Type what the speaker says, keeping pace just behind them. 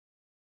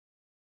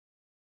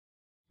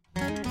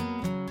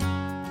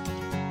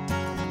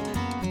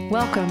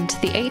Welcome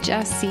to the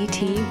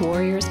HSCT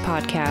Warriors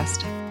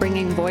Podcast,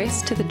 bringing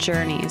voice to the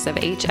journeys of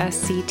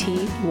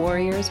HSCT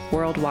warriors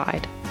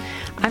worldwide.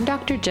 I'm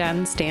Dr.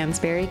 Jen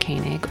Stansberry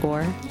Koenig,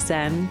 or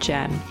Zen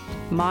Jen,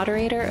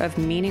 moderator of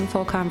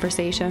meaningful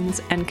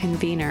conversations and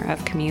convener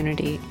of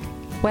community.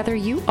 Whether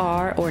you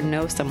are or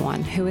know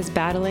someone who is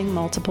battling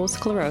multiple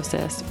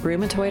sclerosis,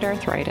 rheumatoid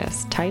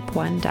arthritis, type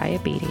 1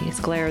 diabetes,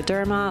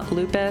 scleroderma,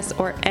 lupus,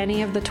 or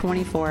any of the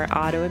 24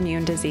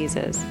 autoimmune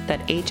diseases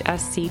that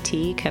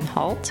HSCT can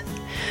halt,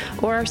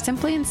 or are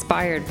simply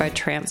inspired by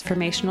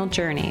transformational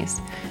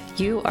journeys,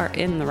 you are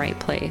in the right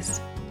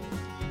place.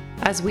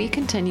 As we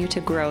continue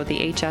to grow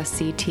the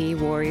HSCT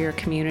warrior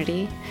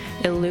community,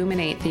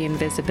 illuminate the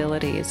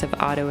invisibilities of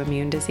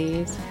autoimmune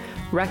disease,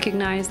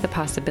 recognize the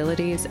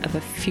possibilities of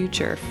a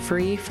future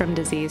free from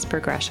disease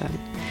progression,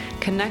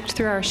 connect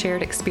through our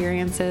shared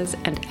experiences,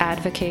 and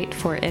advocate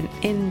for an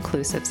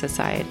inclusive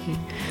society.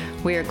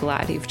 We are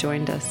glad you've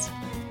joined us.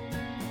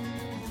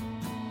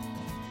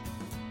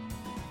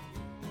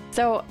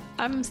 So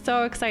I'm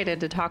so excited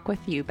to talk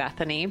with you,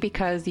 Bethany,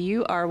 because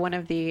you are one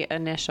of the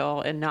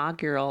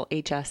inaugural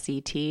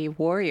HSCT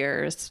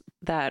warriors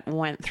that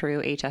went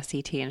through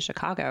HSCT in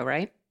Chicago,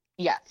 right?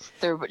 Yes,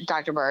 through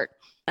Dr. Burt.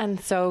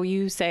 And so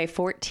you say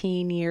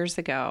 14 years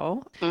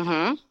ago.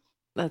 Mm-hmm.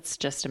 That's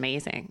just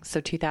amazing. So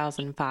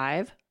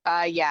 2005?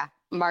 Yeah,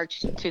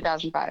 March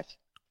 2005.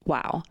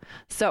 Wow.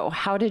 So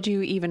how did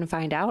you even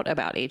find out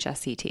about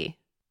HSCT?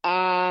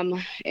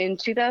 In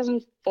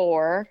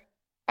 2004,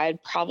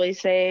 I'd probably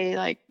say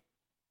like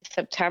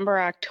September,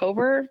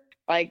 October.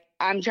 Like,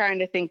 I'm trying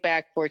to think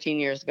back 14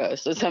 years ago.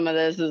 So some of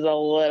this is a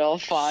little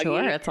foggy.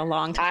 Sure, it's a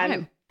long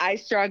time. I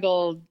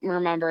struggled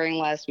remembering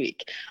last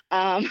week.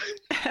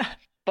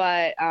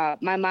 But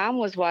my mom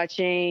was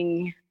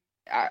watching.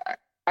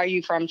 Are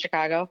you from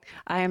Chicago?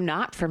 I am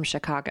not from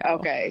Chicago.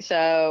 Okay.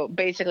 So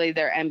basically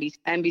their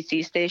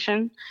NBC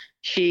station,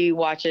 she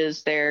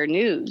watches their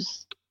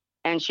news,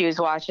 and she was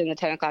watching the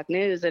 10 o'clock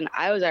news, and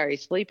I was already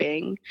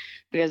sleeping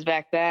because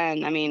back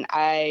then, I mean,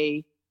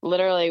 I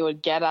literally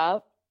would get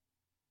up,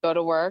 go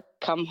to work,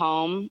 come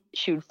home.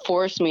 She would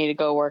force me to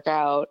go work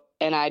out,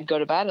 and I'd go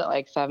to bed at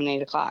like 7,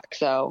 8 o'clock.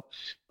 So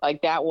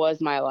like that was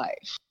my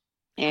life.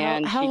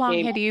 And how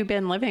long had you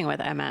been living with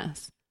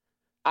MS?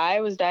 I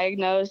was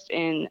diagnosed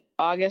in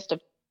August of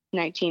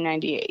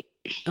 1998.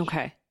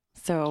 Okay.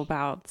 So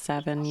about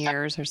 7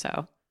 years or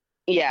so.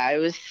 Yeah, it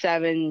was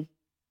 7.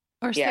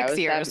 Or 6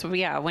 years. 7.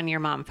 Yeah, when your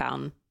mom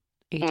found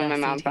HSCT. When my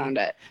mom found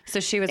it.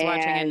 So she was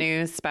watching a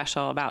news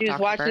special about Dr. She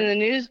was watching the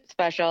news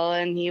special,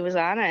 and he was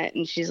on it.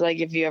 And she's like,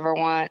 if you ever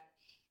want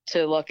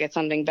to look at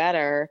something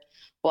better.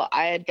 Well,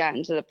 I had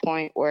gotten to the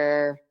point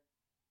where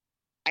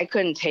I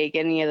couldn't take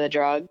any of the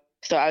drug.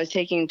 So I was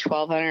taking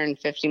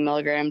 1,250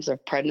 milligrams of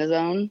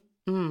prednisone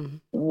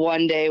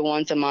one day,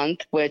 once a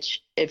month,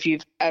 which if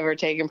you've ever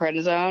taken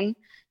prednisone,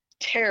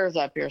 tears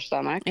up your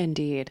stomach.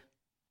 Indeed.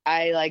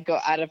 I like go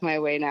out of my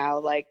way now.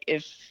 Like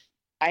if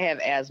I have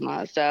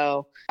asthma,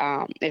 so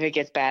if it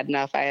gets bad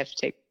enough, I have to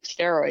take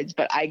steroids,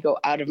 but I go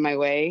out of my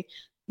way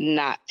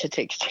not to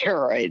take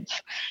steroids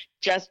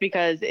just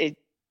because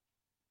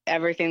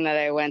everything that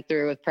I went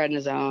through with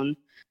prednisone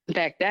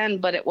back then,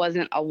 but it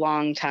wasn't a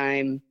long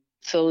time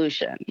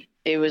solution.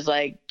 It was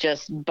like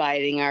just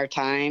biding our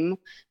time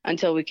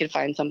until we could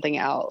find something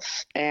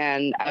else.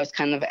 And I was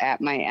kind of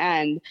at my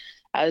end.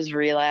 I was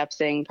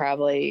relapsing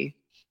probably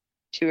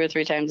 2 or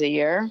 3 times a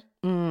year.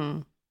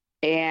 And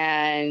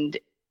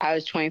I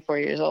was 24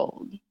 years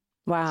old.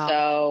 Wow.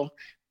 So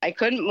I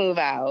couldn't move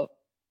out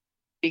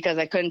because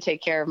I couldn't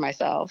take care of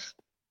myself.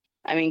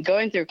 I mean,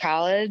 going through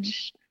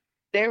college,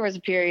 there was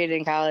a period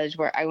in college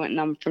where I went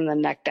numb from the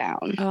neck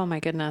down. Oh my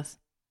goodness.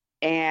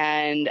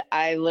 And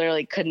I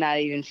literally could not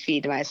even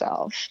feed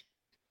myself.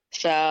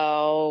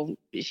 So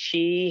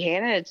she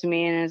handed it to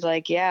me and was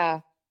like,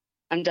 yeah,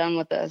 I'm done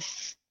with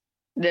this.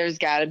 There's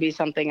got to be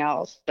something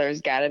else.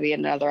 There's got to be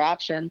another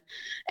option.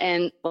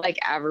 And like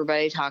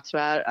everybody talks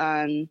about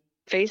on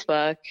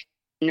Facebook,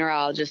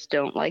 neurologists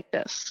don't like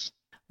this.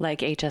 Like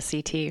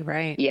HSCT,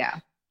 right? Yeah,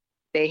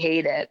 they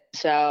hate it.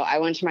 So I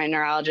went to my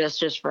neurologist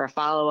just for a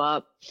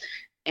follow-up.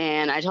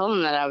 And I told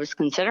him that I was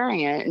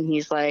considering it. And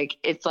he's like,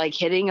 it's like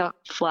hitting a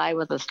fly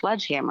with a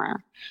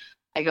sledgehammer.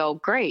 I go,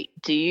 great.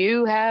 Do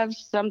you have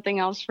something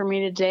else for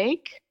me to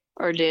take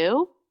or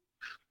do?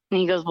 And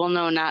he goes, well,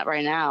 no, not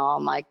right now.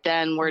 I'm like,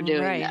 then we're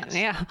doing this.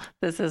 Yeah,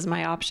 this is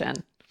my option.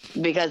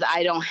 Because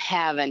I don't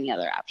have any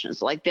other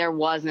options. Like there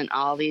wasn't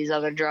all these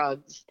other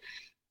drugs.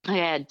 I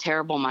had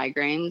terrible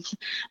migraines.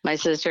 My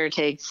sister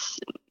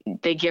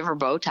they give her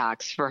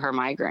Botox for her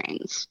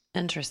migraines.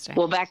 Interesting.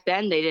 Well, back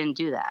then they didn't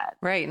do that.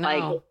 Right. No.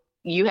 Like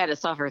you had to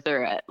suffer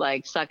through it.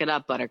 Like suck it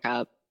up,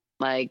 buttercup.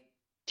 Like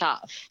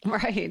tough.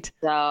 Right.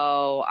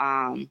 So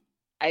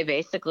I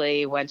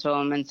basically went to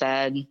him and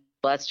said,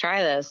 let's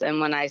try this. And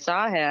when I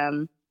saw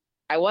him,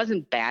 I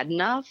wasn't bad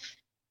enough,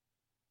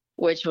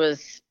 which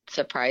was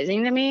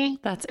surprising to me.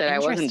 That I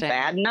wasn't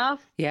bad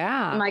enough.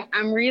 Yeah. I'm like,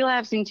 I'm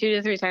relapsing 2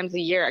 to 3 times a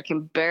year. I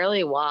can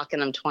barely walk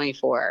and I'm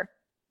 24.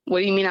 what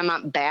do you mean I'm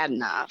not bad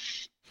enough?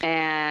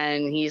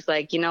 And he's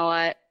like, you know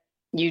what?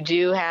 You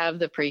do have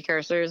the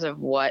precursors of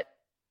what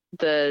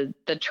the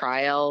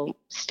trial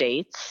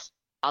states.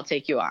 I'll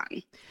take you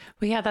on.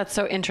 Well, yeah, that's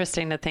so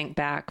interesting to think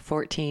back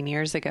 14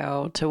 years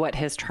ago to what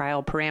his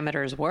trial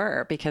parameters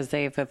were, because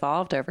they've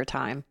evolved over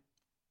time.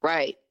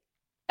 Right.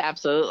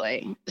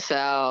 Absolutely.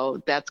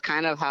 So that's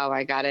kind of how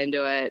I got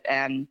into it.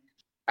 And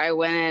I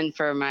went in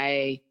for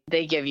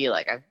they give you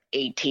like a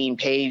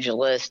 18-page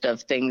list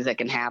of things that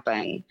can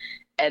happen.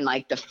 And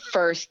like the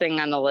first thing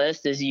on the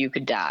list is you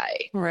could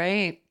die.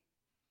 Right.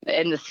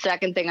 And the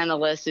second thing on the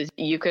list is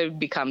you could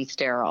become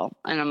sterile.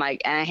 And I'm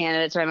like, and I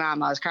handed it to my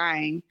mom. I was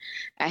crying.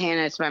 I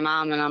handed it to my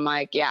mom and I'm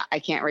like, yeah, I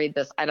can't read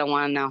this. I don't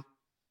want to know.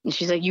 And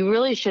she's like, you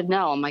really should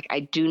know. I'm like, I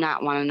do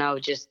not want to know.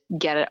 Just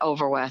get it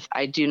over with.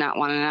 I do not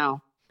want to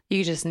know.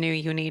 You just knew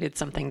you needed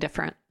something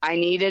different. I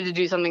needed to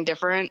do something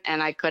different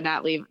and I could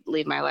not leave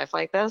my life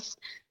like this.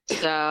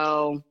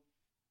 So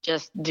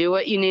just do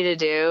what you need to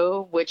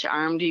do. Which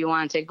arm do you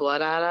want to take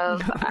blood out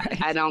of? Right.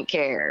 I don't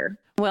care.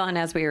 Well, and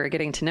as we were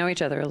getting to know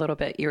each other a little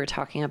bit, you were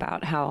talking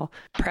about how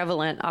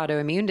prevalent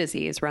autoimmune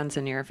disease runs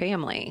in your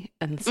family.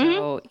 And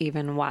so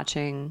even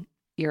watching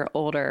your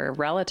older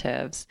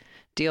relatives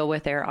deal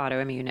with their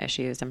autoimmune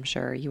issues, I'm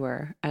sure you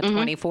were at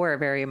 24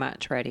 very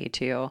much ready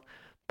to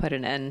put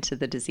an end to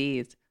the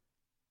disease.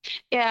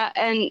 Yeah.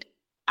 And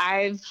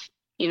I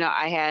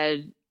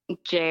had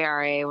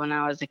JRA when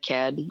I was a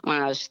kid,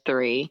 when I was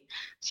 3.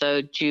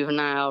 So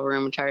juvenile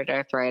rheumatoid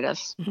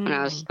arthritis when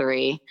I was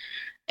 3.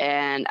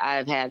 And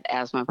I've had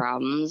asthma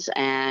problems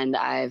and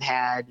I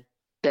had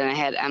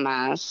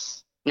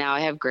MS. Now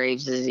I have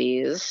Graves'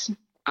 disease.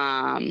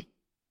 But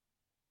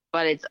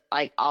it's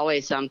like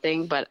always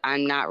something, but I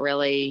don't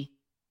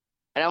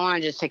want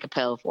to just take a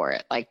pill for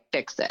it, like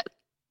fix it.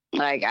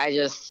 Like I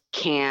just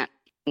can't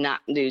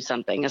not do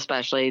something,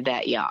 especially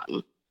that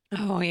young.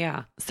 Oh,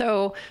 yeah.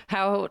 So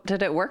how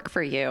did it work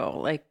for you?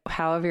 Like,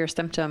 how have your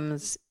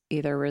symptoms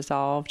either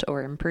resolved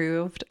or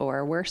improved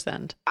or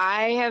worsened?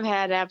 I have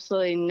had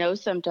absolutely no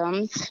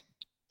symptoms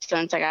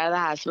since I got out of the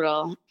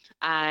hospital.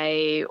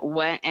 I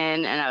went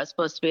in and I was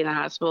supposed to be in the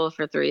hospital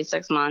for 3 to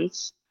 6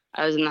 months.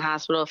 I was in the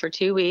hospital for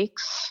 2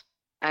 weeks.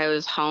 I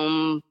was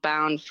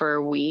homebound for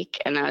a week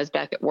and I was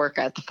back at work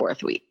at the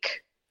 4th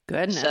week.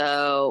 Goodness.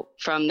 So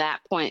from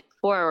that point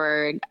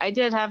forward, I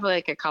did have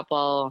like a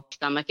couple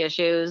stomach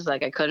issues.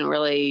 Like I couldn't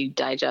really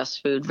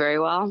digest food very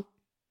well.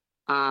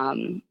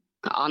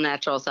 All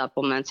natural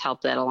supplements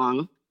helped that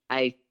along.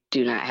 I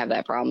do not have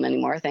that problem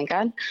anymore, thank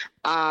God.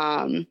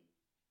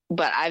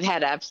 But I've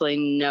had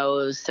absolutely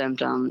no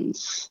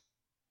symptoms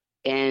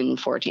in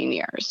 14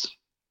 years.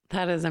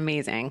 That is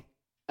amazing.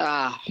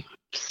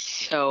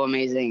 So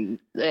amazing.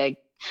 Like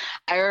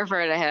I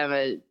refer to him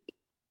as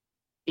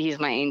he's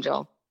my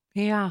angel.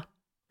 Yeah.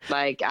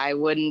 Like I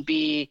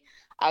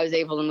was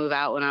able to move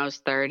out when I was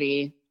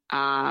 30.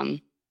 I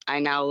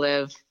now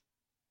live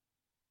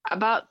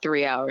about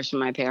 3 hours from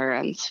my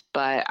parents,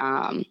 but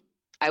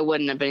I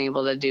wouldn't have been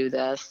able to do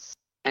this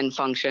and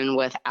function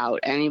without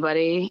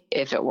anybody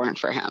if it weren't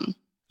for him.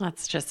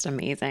 That's just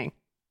amazing.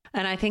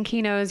 And I think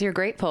he knows you're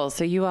grateful.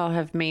 So you all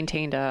have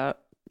maintained a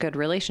good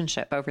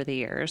relationship over the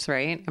years,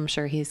 right? I'm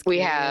sure he's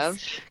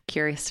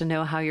curious to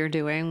know how you're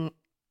doing,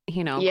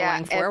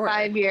 going forward.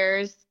 At 5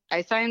 years,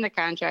 I signed the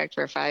contract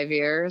for 5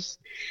 years.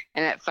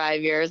 And at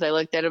 5 years, I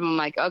looked at him. I'm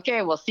like,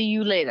 okay, we'll see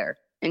you later.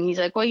 And he's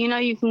like, well,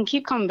 you can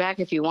keep coming back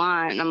if you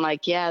want. And I'm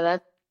like,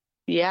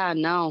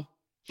 no.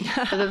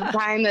 Because at the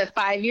time that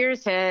 5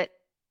 years hit,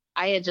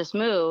 I had just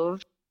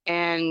moved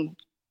and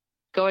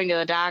going to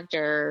the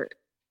doctor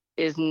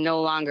is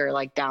no longer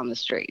like down the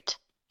street.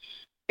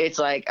 It's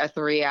like a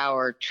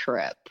 3-hour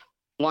trip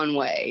one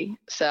way.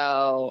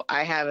 So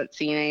I haven't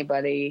seen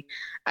anybody.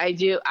 I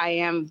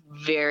am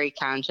very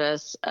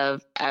conscious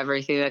of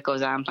everything that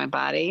goes on in my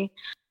body.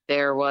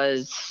 There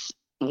was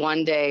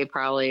one day,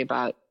 probably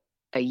about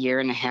a year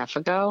and a half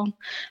ago,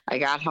 I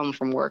got home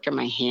from work and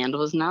my hand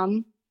was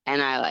numb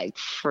and I like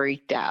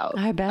freaked out.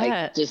 I bet.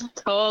 Like, just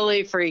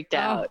totally freaked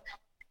out.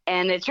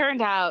 And it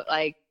turned out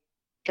like,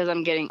 because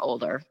I'm getting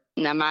older,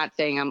 and I'm not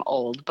saying I'm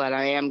old, but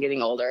I am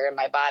getting older and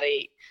my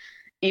body,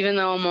 even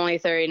though I'm only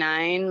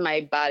 39,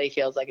 my body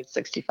feels like it's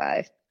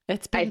 65.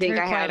 It's been through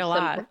quite a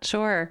lot.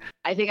 Sure.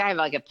 I think I have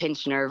like a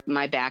pinched nerve in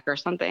my back or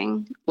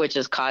something, which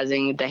is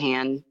causing the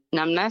hand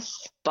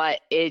numbness, but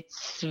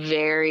it's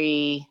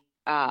very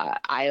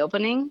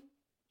eye-opening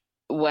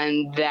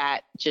when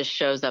that just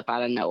shows up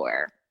out of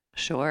nowhere.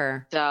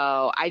 Sure.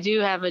 So I do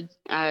have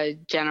a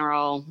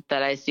general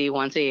that I see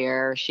once a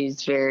year.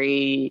 She's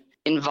very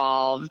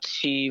involved.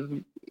 She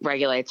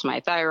regulates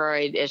my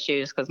thyroid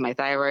issues because my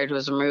thyroid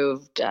was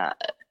removed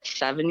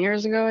 7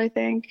 years ago, I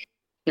think.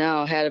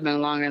 No, it had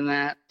been longer than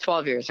that,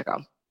 12 years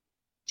ago.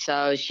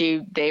 So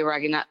they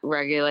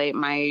regulate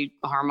my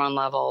hormone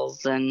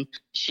levels and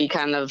she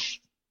kind of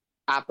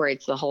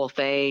operates the whole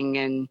thing.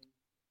 And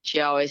she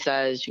always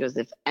says, she goes,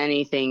 if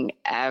anything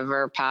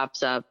ever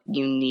pops up,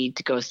 you need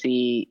to go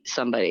see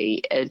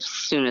somebody as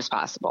soon as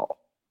possible.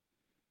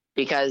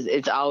 Because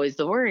it's always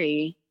the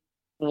worry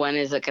when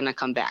is it going to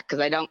come back? Because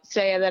I don't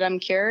say that I'm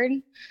cured.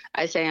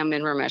 I say I'm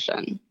in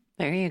remission.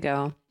 There you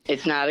go.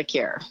 It's not a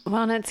cure.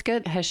 Well, and it's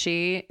good. Has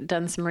she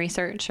done some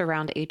research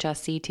around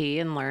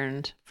HSCT and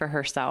learned for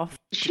herself?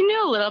 She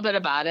knew a little bit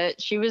about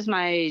it. She was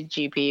my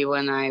GP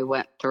when I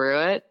went through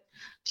it,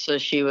 so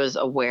she was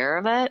aware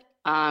of it.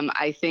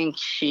 I think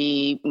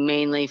she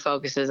mainly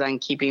focuses on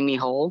keeping me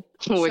whole,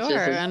 which Sure,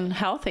 is and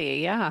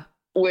healthy. Yeah.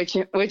 which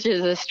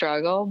is a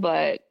struggle.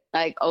 But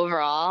like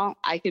overall,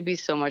 I could be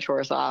so much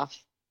worse off.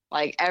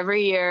 Like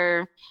every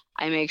year,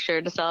 I make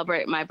sure to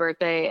celebrate my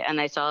birthday,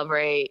 and I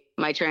celebrate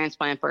my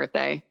transplant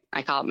birthday.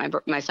 I call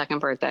it my second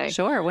birthday.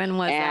 Sure. When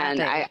was that?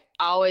 And I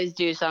always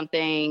do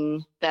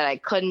something that I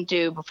couldn't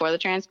do before the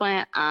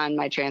transplant on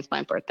my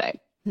transplant birthday.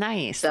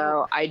 Nice.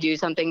 So I do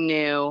something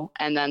new.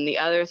 And then the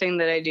other thing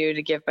that I do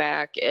to give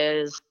back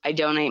is I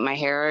donate my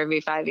hair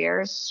every 5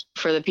 years.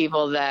 For the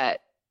people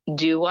that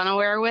do want to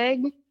wear a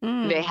wig,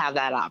 they have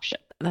that option.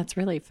 That's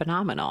really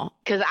phenomenal.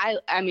 Because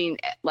I mean,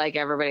 like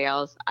everybody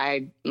else,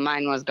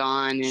 mine was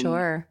gone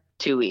in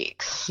 2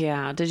 weeks.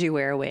 Yeah. Did you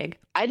wear a wig?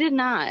 I did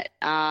not.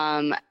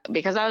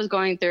 Because I was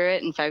going through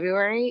it in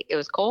February. It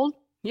was cold.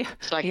 Yeah.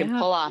 So I could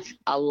pull off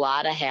a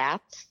lot of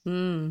hats.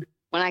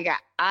 When I got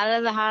out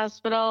of the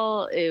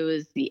hospital, it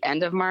was the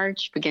end of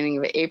March, beginning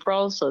of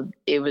April. So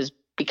it was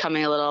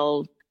becoming a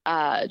little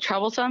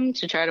troublesome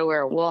to try to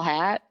wear a wool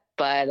hat.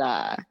 But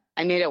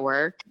I made it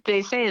work.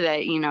 They say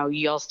that,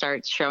 you'll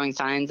start showing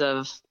signs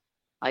of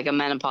like a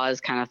menopause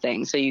kind of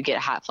thing. So you get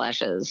hot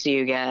flashes,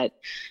 you get,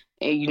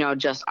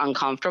 just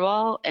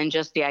uncomfortable. And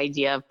just the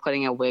idea of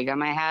putting a wig on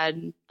my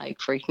head, like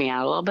freaked me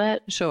out a little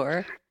bit.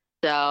 Sure.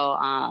 So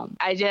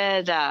I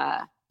did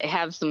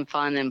have some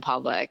fun in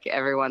public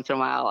every once in a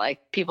while. Like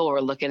people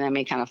were looking at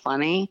me kind of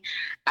funny.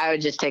 I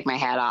would just take my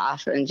hat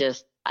off and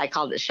I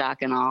called it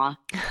shock and awe.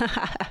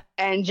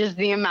 And just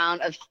the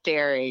amount of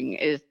staring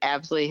is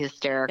absolutely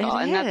hysterical.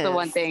 That's the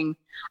one thing.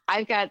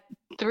 I've got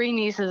 3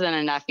 nieces and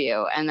a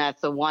nephew, and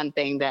that's the one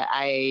thing that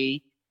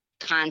I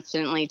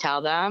constantly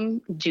tell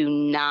them: do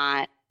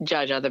not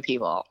judge other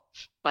people.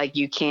 Like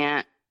you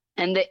can't.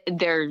 And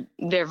they're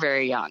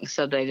very young,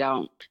 so they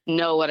don't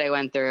know what I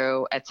went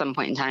through. At some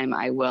point in time,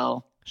 I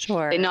will.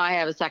 Sure. They know I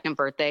have a second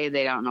birthday.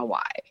 They don't know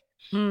why.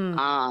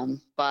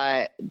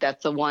 But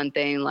that's the one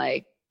thing.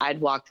 Like I'd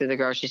walk through the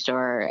grocery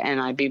store and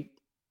I'd be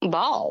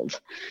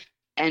bald,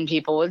 and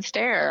people would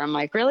stare. I'm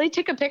like, really?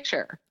 Take a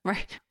picture.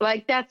 Right.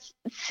 Like that's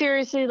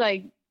seriously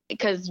like,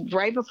 because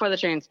right before the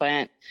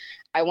transplant,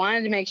 I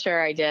wanted to make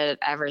sure I did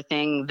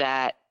everything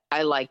that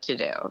I like to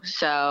do.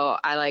 So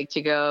I like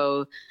to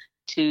go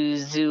to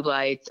zoo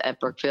lights at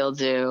Brookfield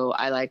Zoo.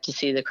 I like to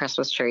see the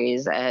Christmas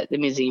trees at the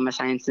Museum of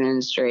Science and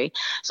Industry.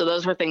 So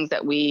those were things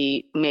that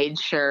we made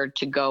sure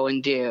to go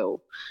and do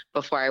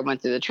before I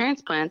went through the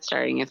transplant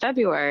starting in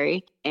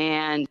February.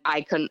 And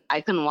I couldn't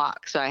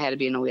walk, so I had to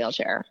be in a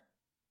wheelchair.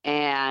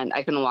 And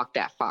I couldn't walk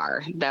that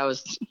far. That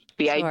was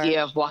the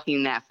idea of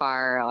walking that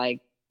far, like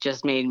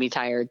just made me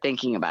tired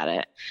thinking about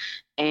it.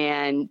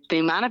 And the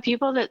amount of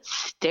people that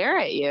stare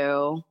at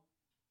you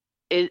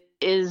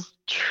is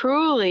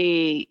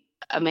truly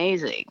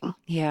amazing.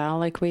 Yeah,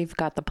 like we've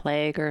got the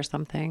plague or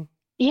something.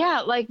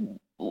 Yeah, like,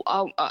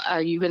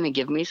 are you going to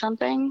give me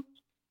something?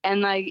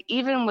 And like,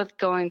 even with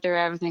going through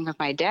everything with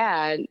my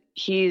dad,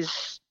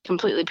 he's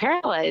completely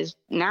paralyzed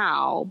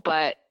now,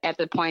 but at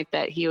the point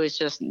that he was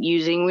just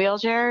using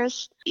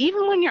wheelchairs,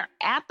 even when you're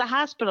at the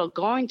hospital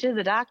going to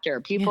the doctor,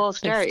 people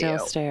stare at you. They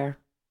still stare.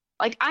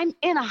 Like, I'm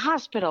in a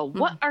hospital.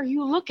 What are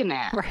you looking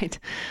at? Right.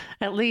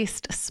 At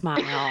least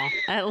smile.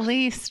 At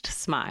least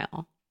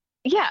smile.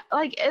 Yeah,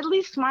 like at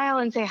least smile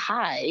and say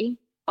hi.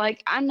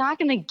 Like, I'm not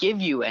going to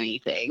give you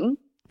anything.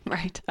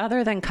 Right.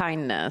 Other than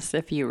kindness,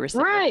 if you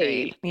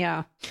reciprocate. Right.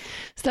 Yeah.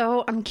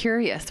 So I'm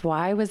curious,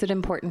 why was it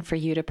important for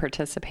you to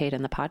participate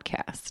in the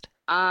podcast?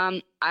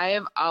 I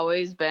have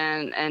always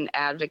been an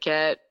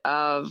advocate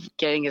of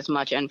getting as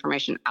much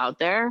information out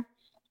there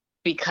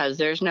because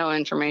there's no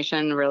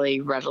information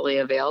really readily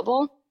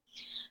available.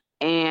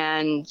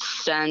 And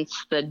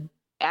since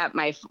at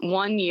my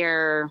 1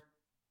 year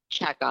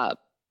checkup,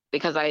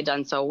 because I had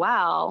done so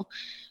well,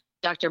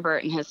 Dr.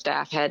 Burt and his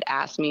staff had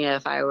asked me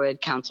if I would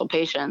counsel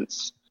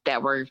patients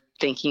that were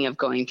thinking of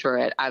going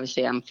through it.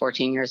 Obviously, I'm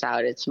 14 years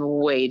out. It's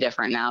way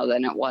different now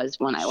than it was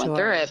when I went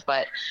through it.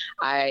 But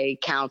I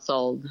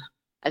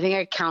think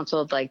I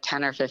counseled like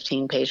 10 or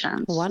 15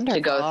 patients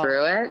to go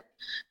through it.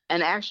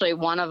 And actually,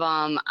 one of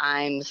them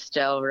I'm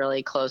still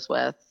really close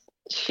with.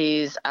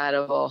 She's out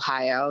of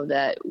Ohio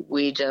that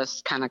we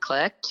just kind of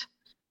clicked.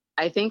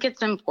 I think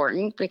it's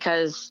important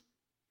because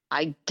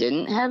I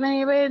didn't have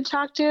anybody to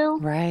talk to.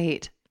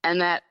 Right.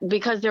 And that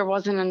because there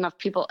wasn't enough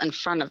people in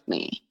front of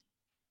me.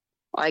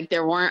 Like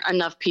there weren't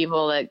enough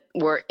people that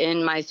were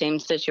in my same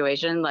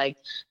situation. Like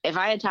if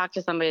I had talked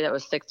to somebody that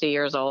was 60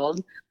 years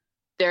old,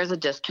 there's a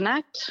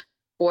disconnect.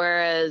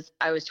 Whereas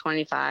I was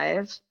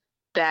 25,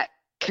 that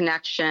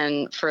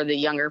connection for the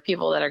younger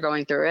people that are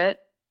going through it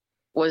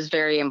was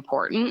very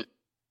important.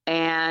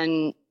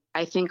 And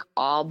I think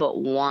all but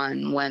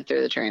one went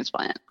through the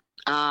transplant.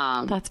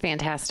 That's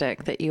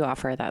fantastic that you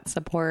offer that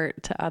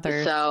support to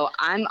others. So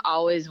I'm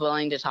always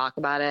willing to talk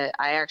about it.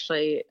 I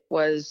actually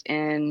was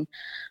in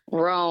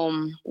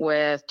Rome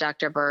with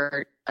Dr.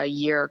 Burt a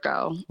year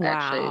ago,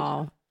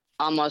 actually,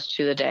 almost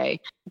to the day.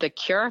 The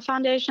Cure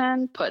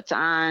Foundation puts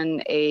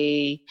on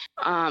a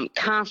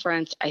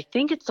conference. I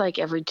think it's like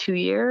every 2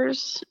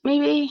 years,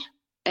 maybe.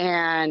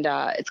 And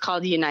it's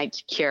called Unite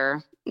to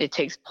Cure. It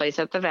takes place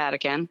at the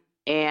Vatican.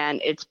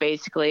 And it's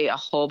basically a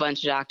whole bunch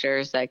of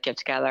doctors that get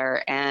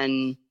together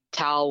and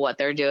tell what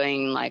they're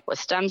doing, like with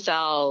stem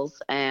cells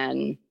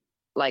and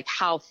like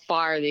how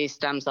far these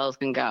stem cells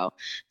can go.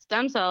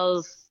 Stem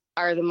cells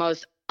are the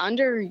most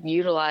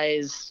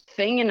underutilized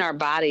thing in our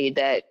body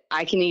that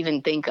I can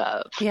even think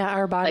of. Yeah,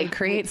 our body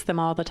creates them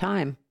all the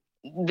time.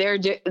 They're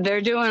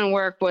doing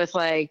work with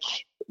like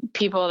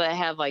people that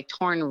have like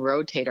torn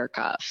rotator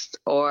cuffs,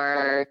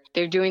 or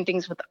they're doing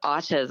things with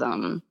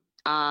autism.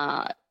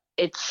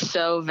 It's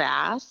so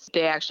vast.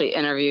 They actually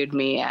interviewed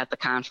me at the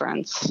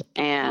conference,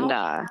 and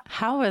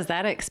how was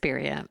that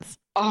experience?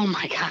 Oh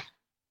my God.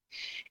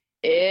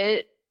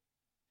 It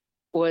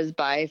was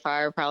by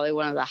far probably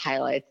one of the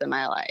highlights of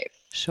my life.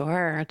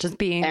 Sure. Just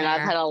being there.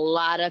 I've had a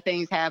lot of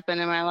things happen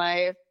in my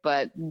life,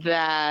 but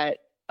that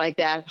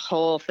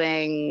whole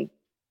thing,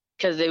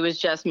 because it was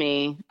just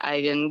me.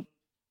 I didn't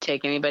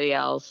take anybody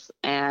else.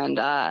 And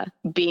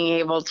being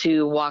able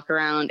to walk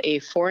around a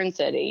foreign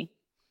city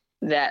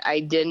that I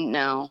didn't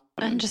know.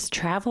 And just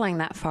traveling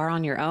that far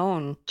on your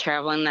own.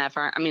 Traveling that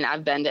far. I mean,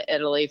 I've been to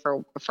Italy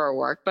for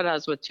work, but I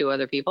was with 2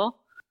 other people.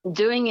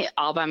 Doing it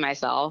all by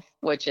myself,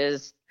 which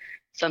is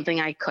something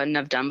I couldn't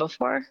have done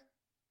before.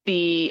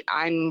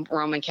 I'm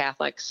Roman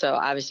Catholic, so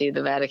obviously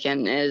the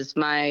Vatican is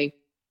my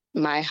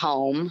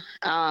home.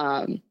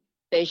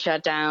 They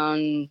shut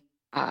down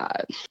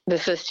the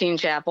Sistine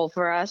Chapel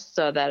for us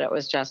so that it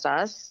was just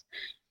us.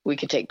 We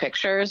could take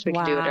pictures. We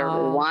could do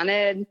whatever we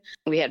wanted.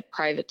 We had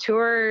private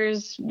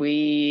tours.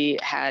 We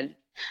had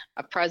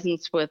a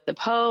presence with the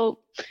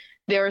Pope.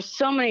 There were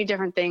so many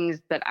different things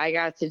that I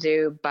got to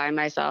do by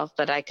myself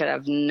that I could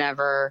have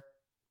never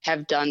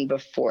have done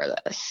before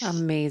this.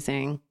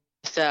 Amazing.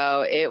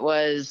 So it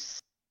was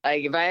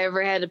like, if I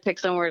ever had to pick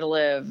somewhere to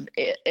live,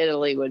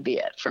 Italy would be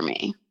it for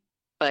me.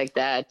 Like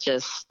that,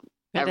 just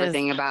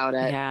everything about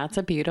it. Yeah, it's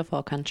a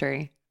beautiful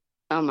country.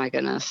 Oh my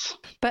goodness.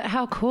 But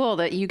how cool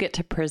that you get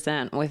to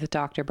present with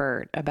Dr.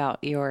 Burt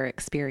about your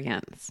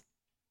experience.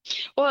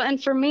 Well,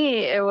 and for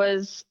me,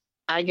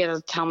 I get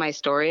to tell my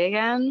story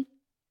again,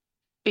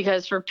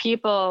 because for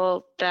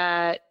people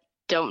that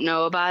don't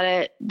know about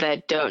it,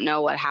 that don't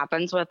know what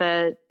happens with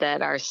it,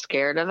 that are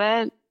scared of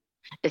it,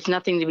 it's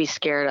nothing to be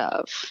scared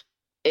of.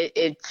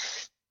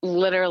 It's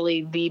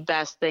literally the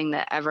best thing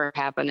that ever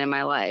happened in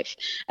my life.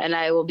 And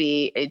I will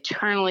be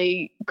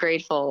eternally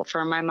grateful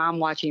for my mom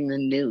watching the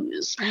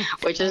news,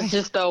 which is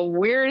just the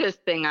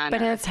weirdest thing on earth.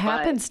 But it's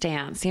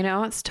happenstance,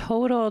 it's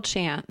total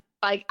chance.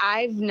 Like,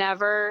 I've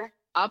never,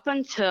 up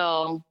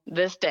until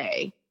this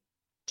day,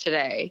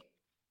 today,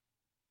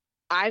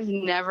 I've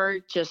never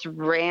just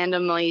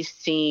randomly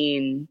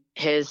seen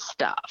his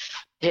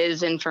stuff,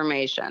 his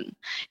information.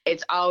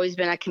 It's always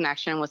been a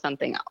connection with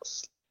something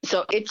else.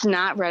 So it's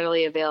not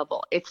readily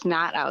available. It's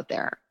not out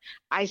there.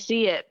 I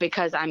see it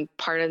because I'm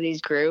part of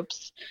these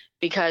groups,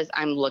 because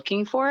I'm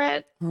looking for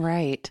it.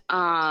 Right.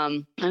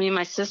 I mean,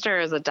 my sister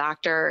is a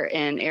doctor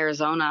in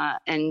Arizona,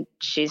 and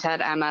she's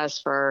had MS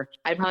for,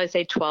 I'd probably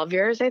say 12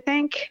 years, I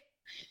think.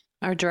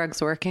 Are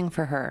drugs working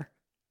for her?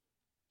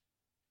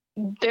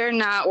 They're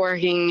not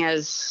working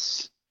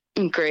as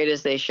great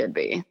as they should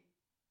be.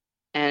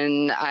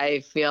 And I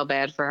feel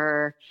bad for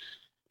her,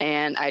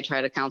 and I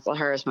try to counsel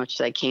her as much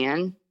as I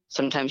can.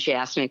 Sometimes she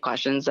asks me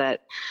questions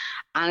that,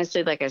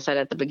 honestly, like I said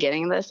at the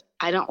beginning of this,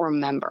 I don't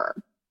remember.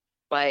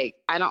 Like,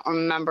 I don't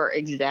remember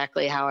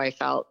exactly how I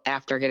felt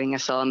after getting a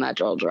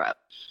Silamedrol drip.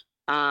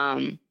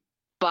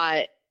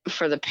 But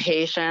for the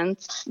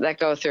patients that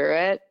go through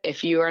it,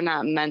 if you are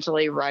not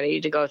mentally ready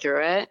to go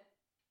through it,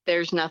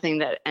 there's nothing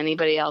that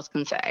anybody else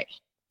can say.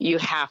 You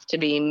have to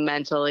be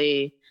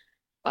mentally,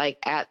 like,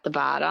 at the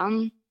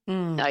bottom,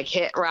 like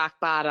hit rock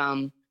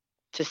bottom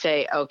to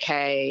say,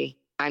 okay,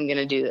 I'm going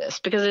to do this,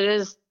 because it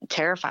is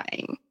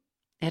terrifying.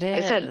 It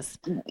is. I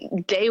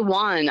said, day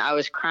one, I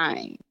was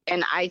crying,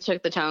 and I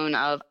took the tone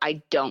of,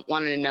 I don't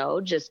want to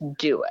know, just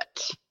do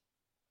it.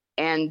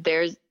 And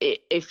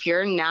if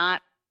you're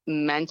not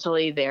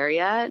mentally there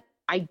yet,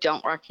 I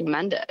don't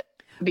recommend it,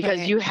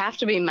 because you have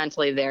to be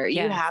mentally there.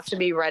 Yes. You have to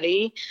be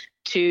ready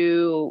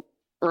to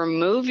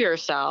remove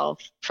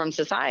yourself from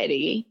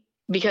society,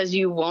 because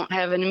you won't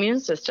have an immune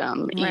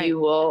system. Right. You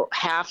will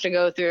have to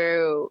go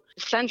through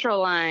central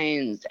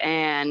lines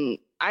and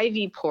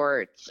IV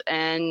ports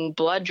and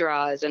blood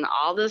draws and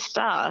all this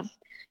stuff.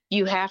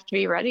 You have to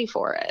be ready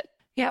for it.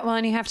 Yeah, well,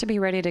 and you have to be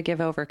ready to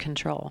give over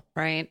control,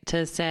 right?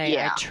 To say,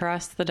 I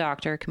trust the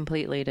doctor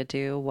completely to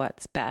do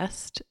what's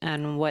best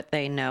and what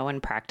they know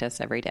and practice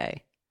every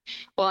day.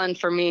 Well, and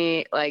for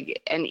me, like,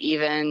 and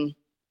even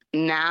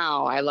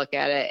now I look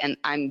at it and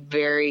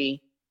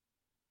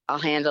I'll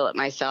handle it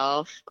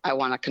myself. I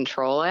want to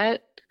control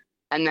it.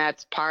 And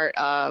that's part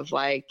of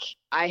like,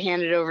 I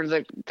handed over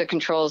the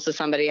controls to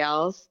somebody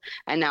else,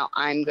 and now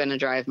I'm going to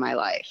drive my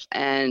life.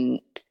 And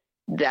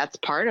that's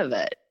part of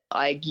it.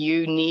 Like,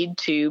 you need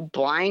to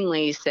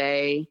blindly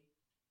say,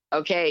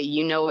 okay,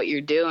 you know what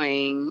you're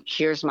doing.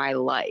 Here's my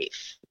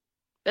life.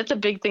 That's a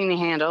big thing to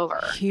hand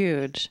over.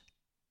 Huge.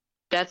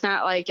 That's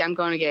not like I'm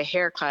going to get a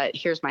haircut.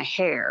 Here's my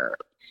hair.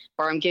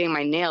 Or I'm getting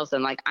my nails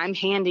done. Like, I'm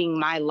handing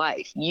my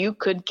life. You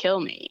could kill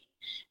me.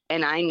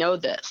 And I know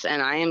this.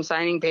 And I am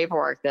signing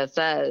paperwork that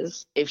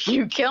says, if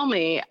you kill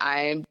me,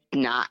 I'm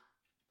not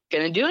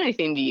going to do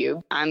anything to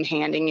you. I'm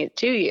handing it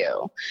to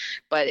you.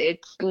 But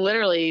it's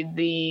literally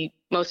the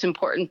most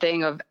important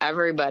thing of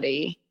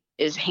everybody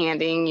is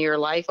handing your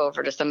life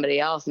over to somebody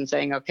else and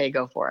saying, okay,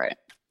 go for it.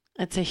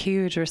 It's a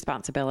huge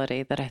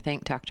responsibility that I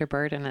think Dr.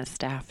 Bird and his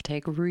staff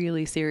take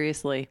really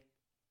seriously.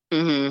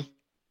 Mm-hmm.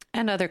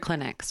 And other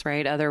clinics,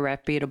 right? Other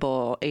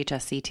reputable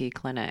HSCT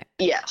clinics.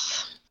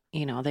 Yes.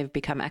 You know, they've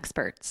become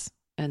experts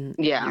in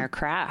their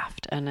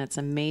craft, and it's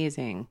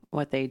amazing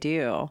what they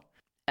do.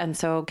 And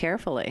so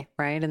carefully,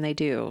 right? And they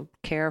do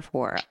care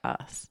for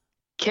us.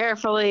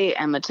 Carefully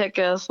and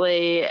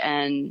meticulously.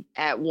 And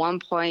at one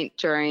point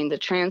during the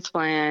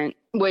transplant,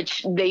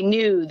 which they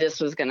knew this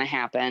was going to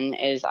happen,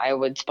 is I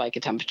would spike a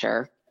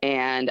temperature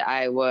and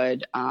I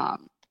would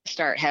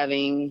start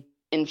having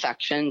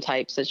infection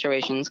type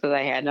situations because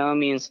I had no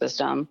immune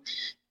system.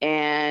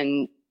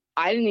 And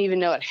I didn't even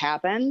know it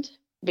happened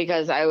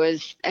because I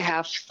was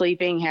half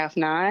sleeping, half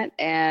not.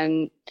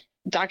 And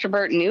Dr.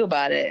 Burt knew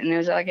about it. And it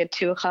was like at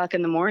 2:00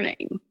 in the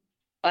morning.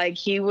 Like,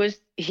 he was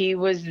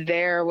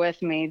there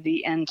with me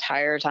the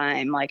entire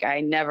time. Like,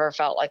 I never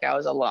felt like I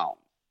was alone.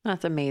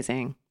 That's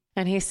amazing.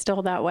 And he's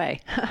still that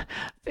way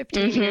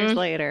 15 years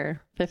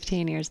later.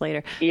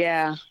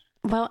 Yeah.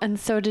 Well, and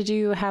so did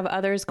you have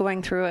others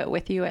going through it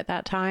with you at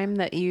that time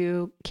that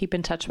you keep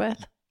in touch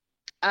with?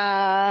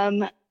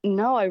 No,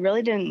 I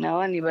really didn't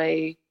know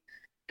anybody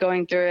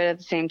going through it at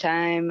the same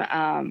time.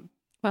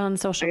 Well, and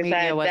social like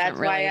media wasn't that's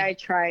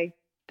really.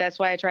 That's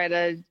why I try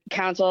to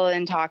counsel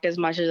and talk as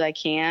much as I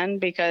can,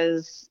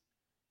 because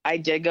I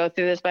did go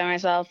through this by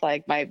myself.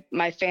 Like,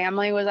 my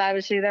family was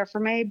obviously there for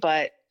me,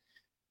 but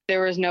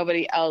there was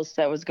nobody else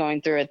that was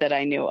going through it that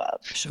I knew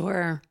of.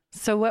 Sure.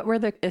 So what were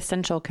the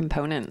essential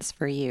components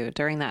for you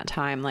during that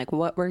time? Like,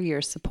 what were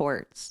your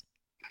supports?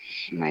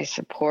 My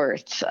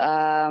supports,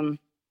 trying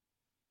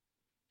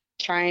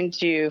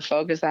to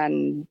focus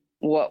on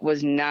what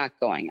was not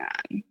going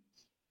on.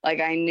 Like,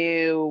 I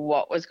knew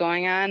what was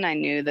going on. I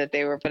knew that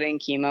they were putting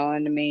chemo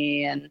into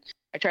me, and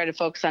I tried to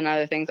focus on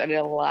other things. I did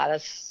a lot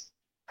of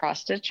cross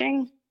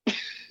stitching.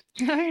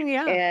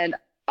 Yeah. And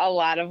a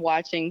lot of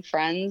watching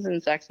Friends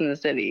and Sex and the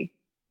City.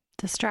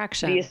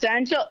 Distraction.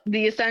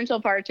 The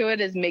essential part to it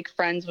is make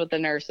friends with the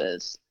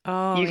nurses.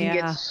 Oh, you can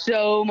get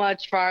so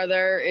much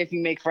farther if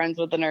you make friends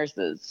with the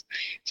nurses.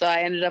 So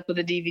I ended up with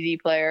a DVD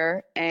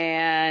player,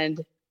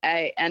 and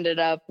I ended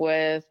up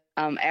with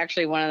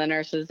actually one of the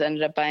nurses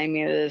ended up buying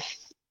me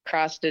this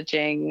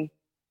cross-stitching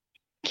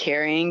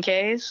carrying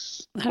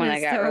case when I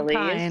got released.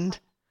 Kind.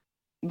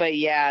 But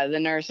yeah, the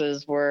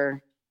nurses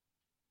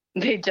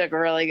they took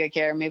really good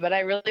care of me, but I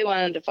really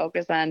wanted to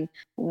focus on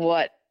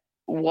what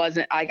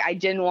wasn't, I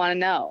didn't want to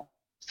know.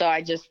 So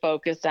I just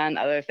focused on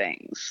other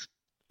things.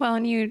 Well,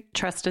 and you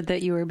trusted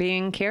that you were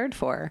being cared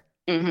for.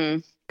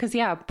 Mm-hmm. Because,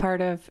 yeah,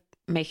 part of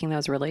making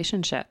those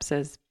relationships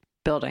is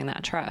building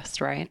that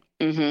trust, right?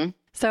 Mm-hmm.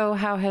 So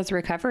how has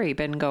recovery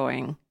been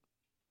going?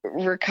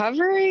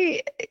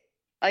 Recovery,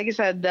 like I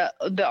said,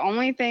 the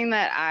only thing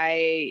that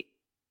I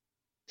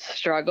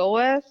struggle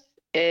with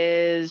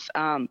is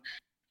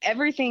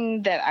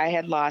everything that I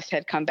had lost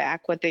had come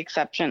back, with the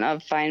exception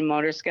of fine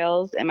motor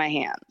skills in my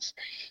hands,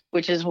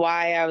 which is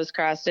why I was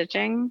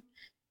cross-stitching,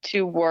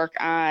 to work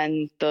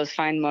on those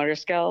fine motor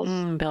skills.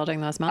 Building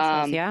those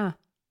muscles, yeah.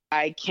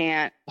 I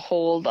can't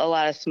hold a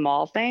lot of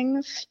small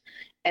things,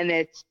 and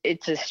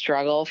it's a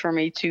struggle for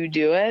me to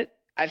do it.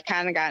 I've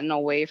kind of gotten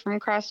away from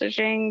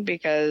cross-stitching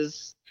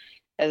because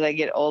as I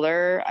get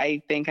older,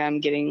 I think I'm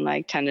getting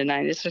like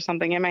tendonitis or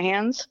something in my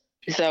hands.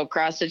 So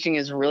cross-stitching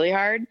is really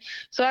hard.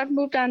 So I've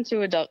moved on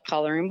to adult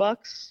coloring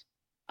books.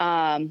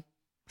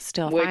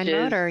 Still fine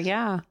motor,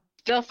 yeah.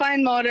 Still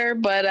fine motor,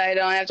 but I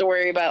don't have to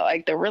worry about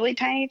like the really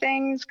tiny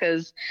things,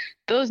 because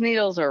those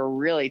needles are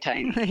really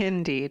tiny.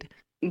 Indeed.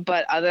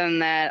 But other than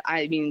that,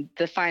 I mean,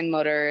 the fine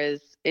motor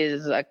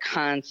is a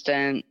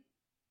constant.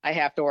 I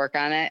have to work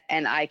on it,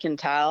 and I can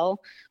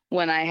tell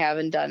when I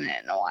haven't done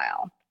it in a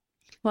while.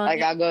 Well,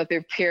 like, I'll go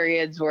through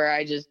periods where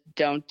I just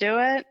don't do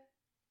it.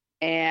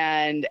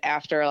 And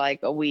after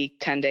like a week,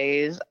 10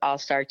 days, I'll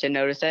start to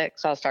notice it,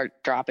 because I'll start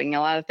dropping a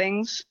lot of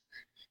things.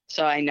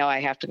 So I know I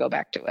have to go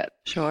back to it.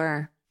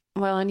 Sure.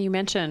 Well, and you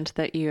mentioned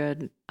that you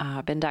had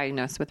been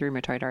diagnosed with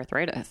rheumatoid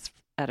arthritis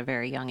at a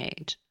very young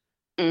age.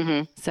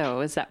 Mm-hmm.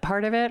 So is that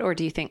part of it? Or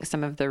do you think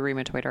some of the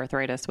rheumatoid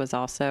arthritis was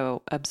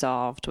also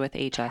absolved with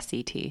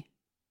HSCT?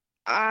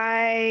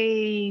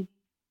 I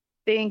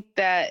think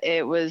that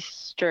it was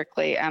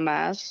strictly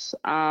MS.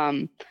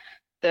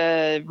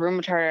 The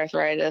rheumatoid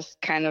arthritis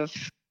kind of,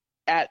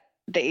 at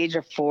the age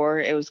of 4,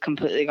 it was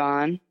completely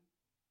gone.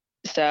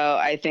 So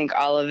I think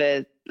all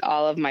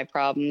of my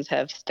problems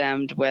have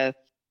stemmed with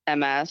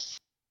MS.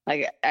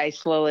 Like I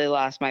slowly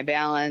lost my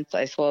balance.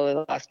 I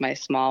slowly lost my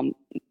small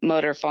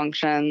motor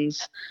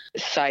functions.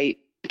 Sight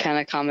kind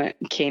of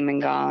came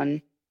and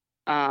gone.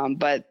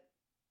 But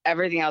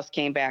everything else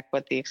came back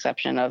with the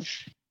exception of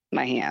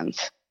my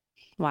hands.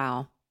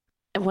 Wow.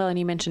 Well, and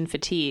you mentioned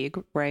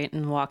fatigue, right?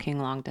 And walking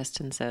long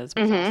distances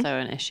was also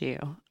an issue.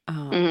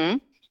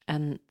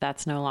 And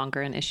that's no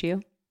longer an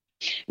issue?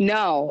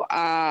 No.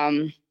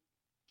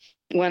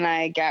 When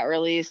I got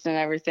released and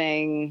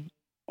everything,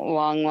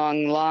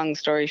 long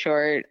story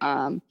short,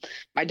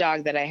 my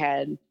dog that I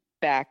had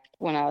back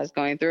when I was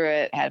going through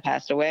it had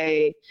passed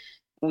away.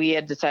 We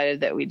had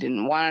decided that we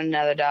didn't want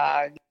another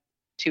dog.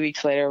 2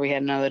 weeks later, we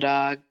had another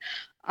dog.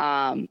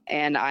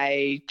 And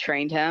I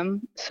trained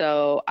him.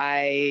 So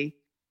I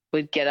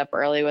would get up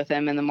early with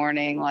him in the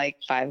morning, like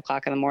 5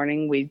 o'clock in the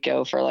morning. We'd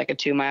go for like a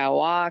 2-mile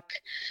walk,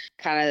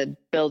 kind of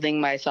building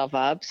myself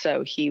up.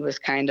 So he was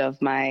kind of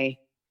my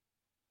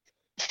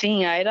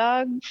seeing eye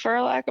dog,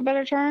 for lack of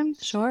better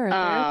terms. Sure.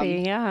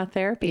 Therapy.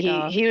 Therapy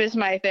dog. He was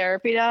my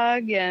therapy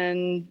dog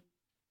and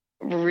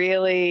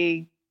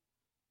really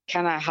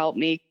kind of helped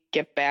me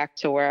get back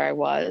to where I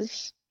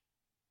was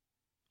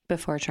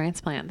before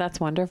transplant. That's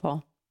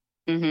wonderful.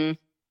 Mm-hmm.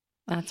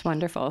 That's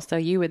wonderful. So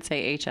you would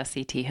say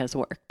HSCT has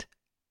worked?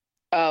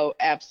 Oh,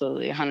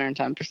 absolutely.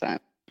 110%.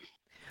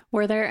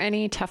 Were there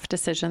any tough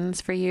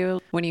decisions for you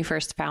when you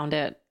first found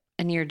it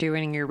and you're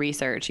doing your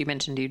research? You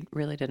mentioned you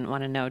really didn't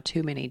want to know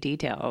too many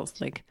details.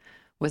 Like,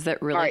 was it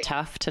really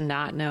tough to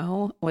not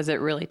know? Was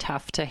it really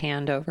tough to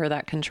hand over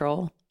that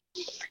control?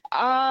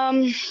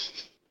 Yeah,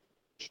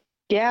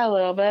 a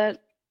little bit.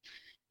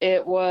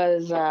 It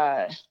was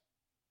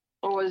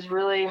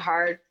really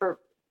hard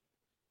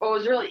what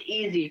was really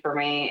easy for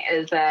me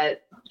is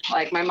that,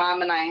 like, my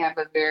mom and I have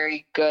a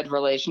very good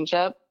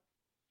relationship.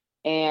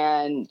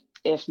 And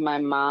if my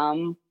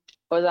mom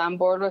was on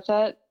board with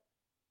it,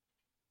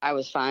 I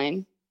was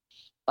fine.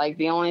 Like,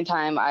 the only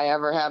time I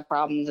ever have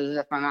problems is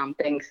if my mom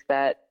thinks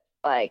that,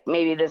 like,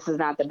 maybe this is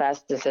not the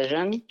best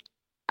decision.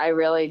 I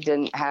really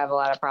didn't have a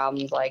lot of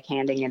problems, like,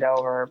 handing it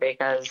over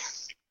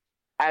because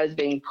I was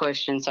being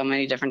pushed in so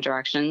many different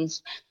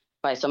directions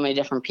by so many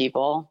different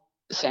people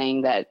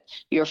saying that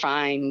you're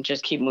fine,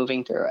 just keep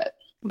moving through it.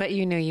 But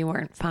you knew you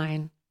weren't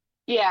fine.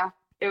 Yeah,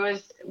 it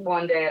was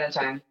one day at a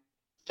time.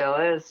 Still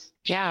is.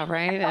 Yeah,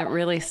 right? It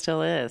really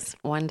still is.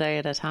 One day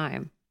at a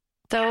time.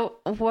 So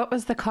what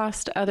was the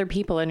cost to other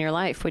people in your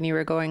life when you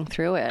were going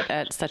through it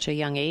at such a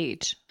young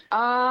age?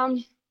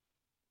 I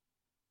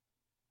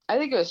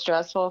think it was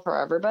stressful for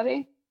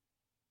everybody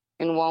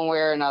in one way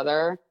or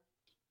another.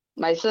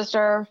 My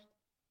sister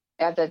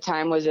at that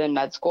time was in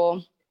med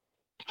school.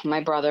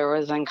 My brother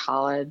was in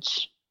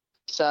college.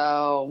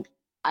 So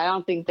I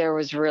don't think there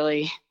was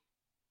really,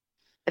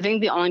 I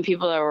think the only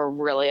people that were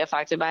really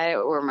affected by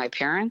it were my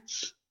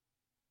parents,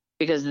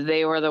 because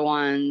they were the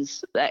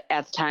ones that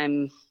at the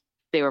time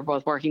they were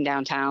both working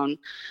downtown.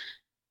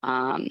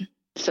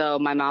 So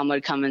my mom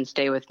would come and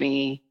stay with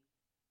me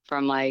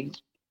from like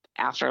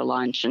after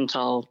lunch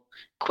until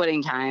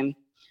quitting time.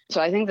 So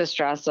I think the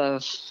stress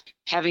of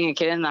having a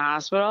kid in the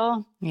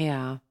hospital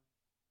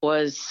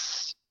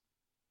was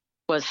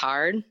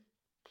hard,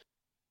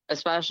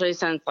 especially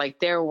since like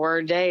there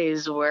were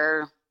days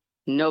where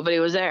nobody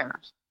was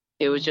there.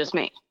 It was just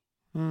me.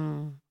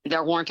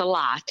 There weren't a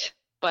lot,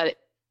 but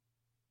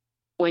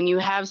when you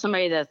have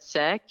somebody that's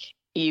sick,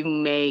 you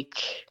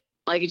make,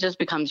 like, it just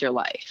becomes your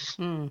life.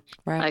 Right.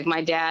 Like,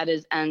 my dad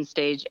is end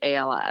stage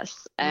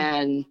ALS,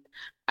 and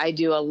I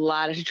do a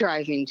lot of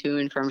driving to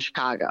and from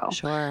Chicago.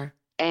 Sure.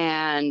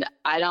 And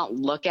I don't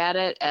look at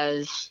it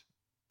as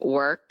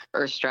work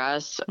or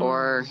stress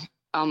or,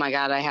 oh my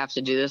God, I have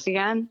to do this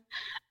again.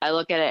 I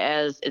look at it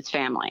as it's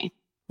family.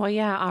 Well,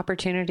 yeah,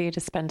 opportunity to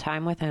spend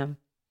time with him.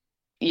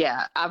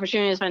 Yeah,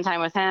 opportunity to spend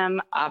time with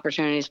him,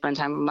 opportunity to spend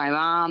time with my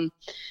mom,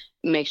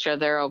 make sure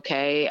they're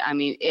okay. I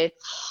mean,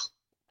 it's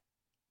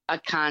a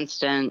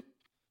constant.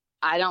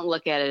 I don't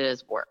look at it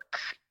as work.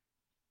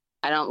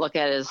 I don't look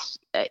at it as,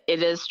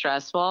 it is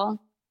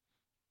stressful,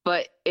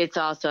 but it's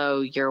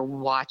also you're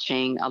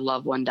watching a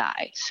loved one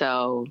die.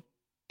 So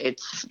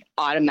it's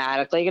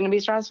automatically going to be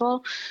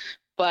stressful,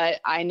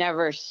 but I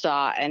never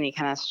saw any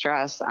kind of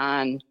stress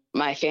on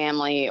my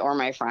family or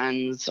my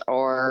friends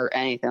or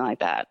anything like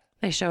that.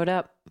 They showed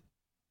up.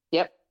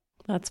 Yep.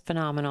 That's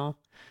phenomenal.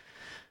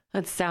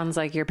 It sounds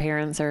like your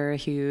parents are a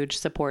huge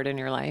support in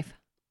your life.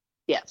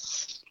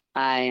 Yes.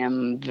 I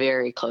am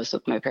very close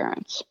with my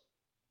parents.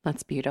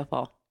 That's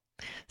beautiful.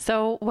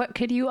 So what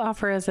could you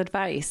offer as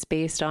advice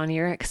based on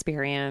your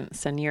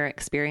experience and your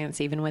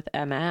experience even with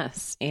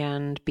MS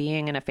and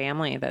being in a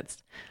family that's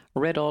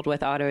riddled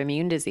with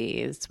autoimmune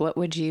disease? What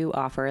would you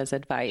offer as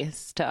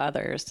advice to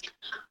others?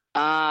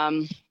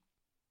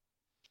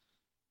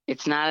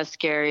 It's not as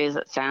scary as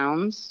it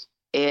sounds.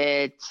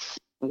 It's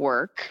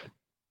work.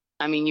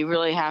 I mean, you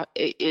really have,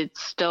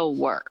 it's still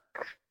work,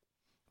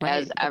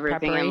 right, as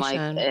everything in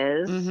life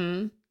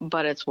is,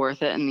 but it's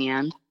worth it in the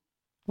end.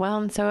 Well,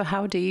 and so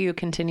how do you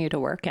continue to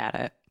work at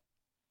it?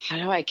 How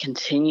do I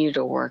continue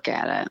to work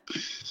at it?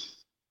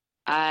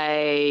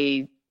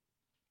 I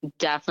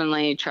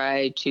definitely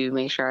try to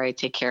make sure I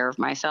take care of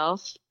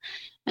myself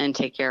and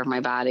take care of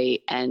my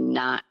body and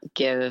not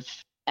give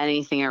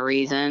anything a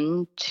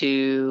reason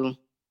to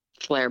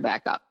flare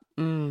back up.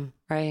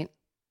 Right.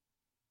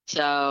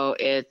 So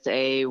it's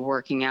a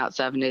working out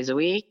 7 days a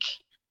week.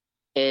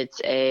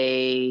 It's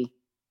a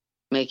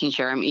making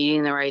sure I'm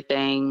eating the right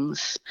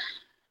things,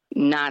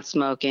 not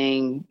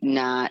smoking,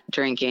 not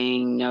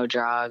drinking, no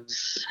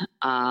drugs,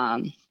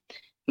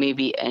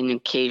 maybe an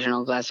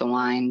occasional glass of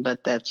wine,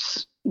 but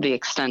that's the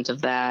extent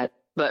of that.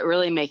 But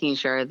really making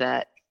sure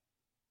that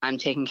I'm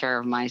taking care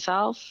of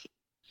myself,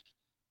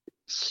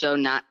 so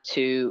not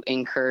to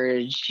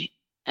encourage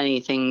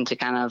anything to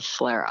kind of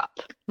flare up.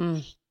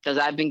 Because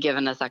I've been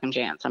given a second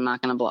chance. I'm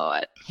not going to blow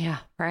it. Yeah,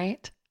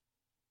 right.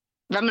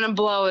 If I'm going to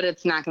blow it,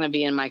 it's not going to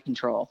be in my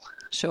control.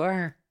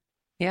 Sure.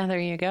 Yeah, there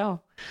you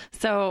go.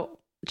 So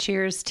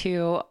cheers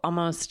to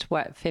almost,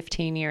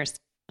 15 years?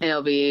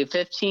 It'll be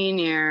 15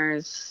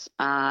 years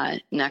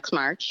next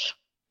March.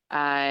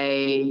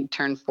 I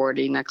turn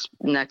 40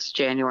 next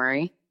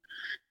January.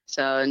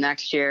 So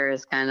next year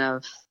is kind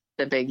of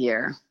the big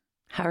year.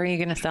 How are you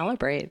going to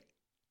celebrate?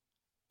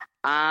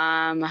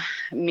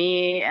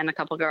 Me and a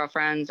couple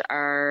girlfriends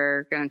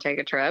are going to take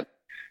a trip,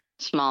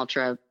 small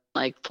trip,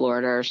 like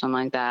Florida or something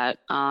like that.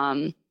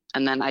 And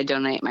then I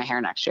donate my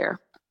hair next year.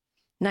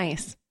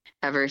 Nice.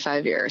 Every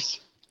 5 years.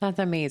 That's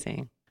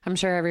amazing. I'm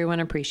sure everyone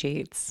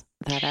appreciates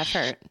that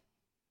effort.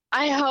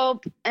 I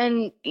hope.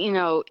 And,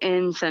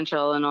 in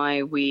Central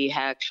Illinois, we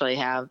actually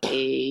have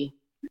a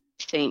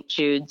St.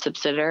 Jude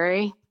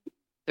subsidiary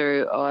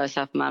through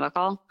OSF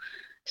Medical.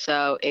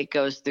 So it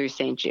goes through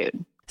St.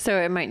 Jude. So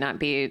it might not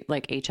be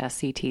like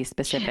HSCT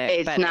specific.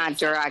 It's not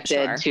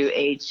directed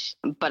to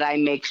but I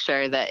make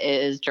sure that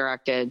it is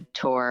directed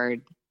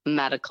toward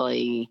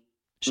medically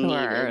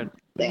needed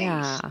things.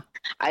 Yeah.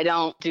 I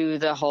don't do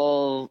the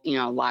whole,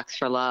 Locks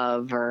for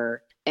Love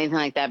or anything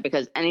like that,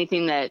 because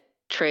anything that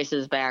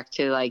traces back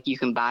to like you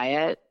can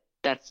buy it,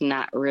 that's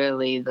not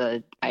really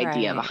the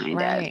idea behind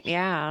it.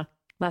 Yeah.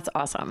 That's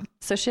awesome.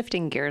 So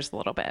shifting gears a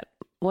little bit,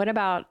 what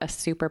about a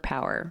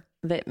superpower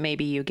that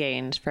maybe you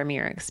gained from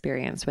your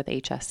experience with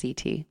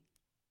HSCT?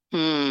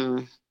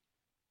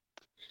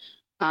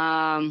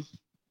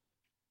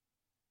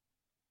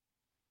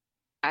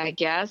 I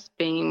guess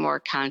being more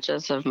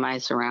conscious of my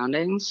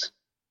surroundings.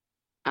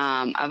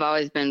 I've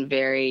always been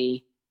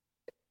very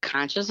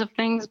conscious of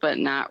things, but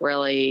not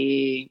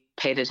really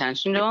paid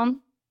attention to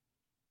them.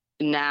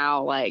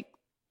 Now, like,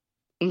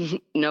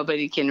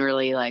 nobody can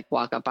really like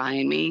walk up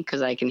behind me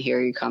because I can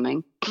hear you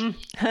coming.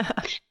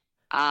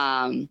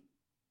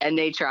 And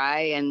they try,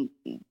 and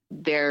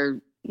there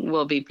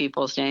will be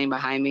people standing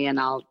behind me, and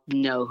I'll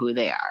know who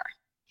they are.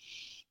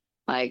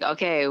 Like,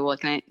 okay, what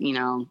can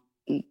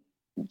I,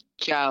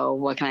 Joe,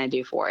 what can I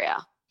do for you?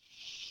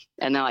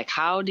 And they're like,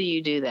 how do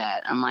you do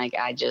that? I'm like,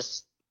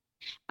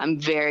 I'm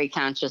very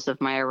conscious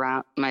of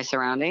my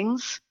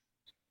surroundings.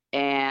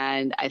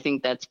 And I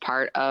think that's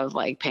part of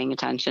like paying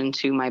attention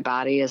to my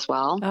body as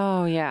well.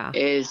 Oh, yeah.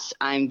 Is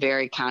I'm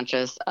very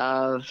conscious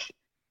of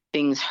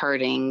things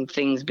hurting,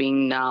 things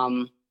being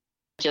numb,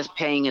 just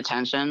paying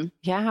attention.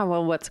 Yeah.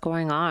 Well, what's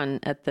going on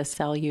at the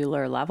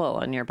cellular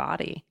level in your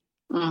body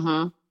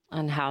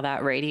and how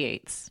that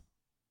radiates,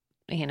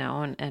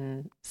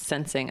 and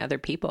sensing other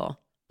people.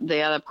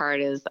 The other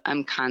part is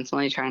I'm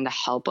constantly trying to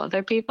help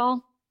other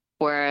people.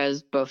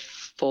 Whereas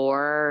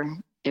before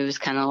it was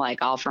kind of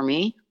like all for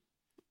me.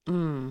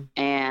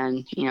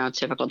 And,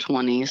 typical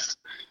 20s.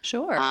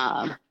 Sure.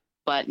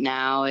 But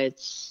now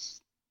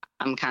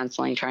I'm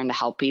constantly trying to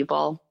help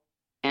people,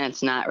 and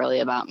it's not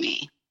really about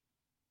me.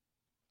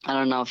 I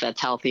don't know if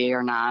that's healthy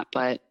or not,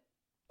 but.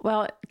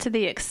 Well, to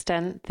the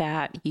extent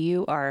that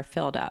you are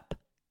filled up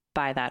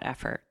by that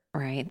effort,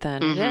 right,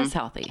 then it is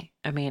healthy.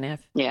 I mean,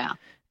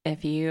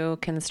 if you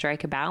can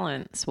strike a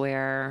balance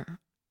where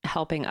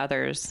helping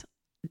others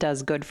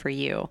does good for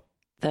you,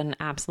 then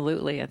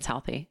absolutely it's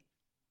healthy.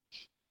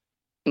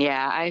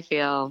 Yeah, I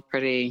feel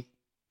pretty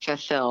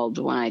fulfilled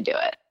when I do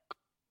it.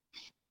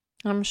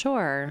 I'm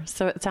sure.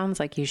 So it sounds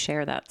like you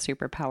share that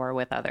superpower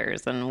with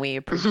others, and we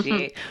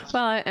appreciate,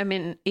 well, I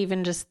mean,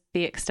 even just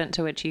the extent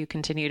to which you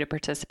continue to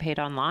participate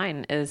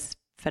online is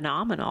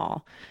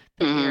phenomenal.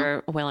 That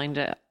you're willing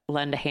to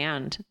lend a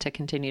hand to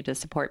continue to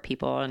support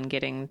people and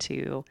getting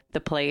to the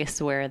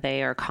place where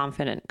they are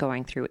confident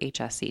going through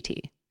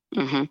HSCT.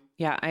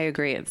 Yeah, I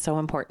agree. It's so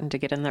important to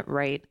get in the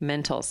right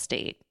mental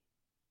state.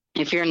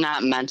 If you're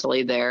not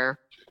mentally there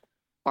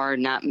or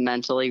not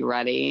mentally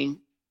ready,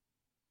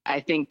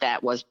 I think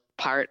that was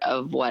part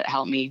of what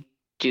helped me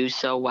do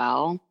so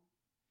well,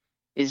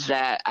 is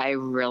that I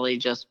really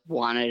just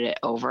wanted it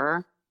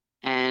over,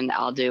 and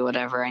I'll do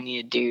whatever I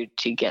need to do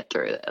to get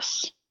through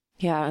this.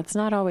 Yeah, it's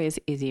not always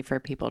easy for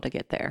people to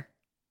get there.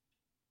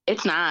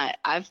 It's not.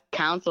 I've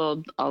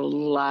counseled a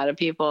lot of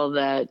people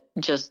that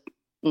just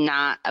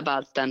not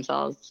about stem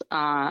cells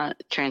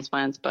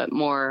transplants, but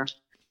more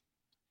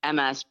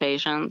MS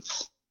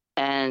patients.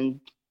 And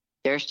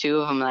there's 2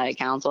 of them that I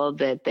counseled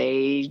that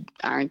they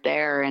aren't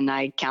there, and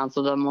I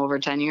counseled them over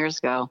 10 years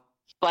ago.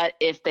 But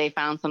if they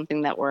found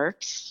something that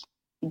works,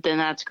 then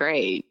that's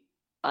great.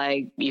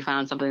 Like, you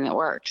found something that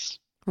works.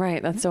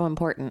 Right. That's so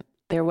important.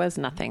 There was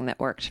nothing that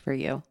worked for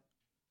you.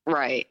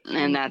 Right.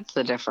 And that's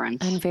the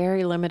difference. And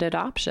very limited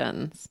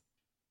options.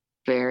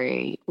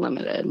 Very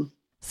limited.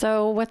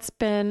 So what's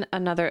been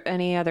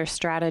any other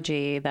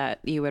strategy that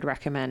you would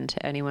recommend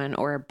to anyone,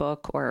 or a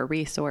book or a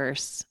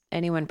resource,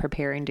 anyone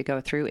preparing to go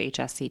through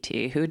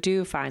HSCT who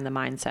do find the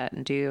mindset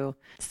and do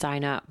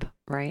sign up,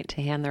 right,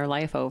 to hand their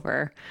life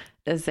over?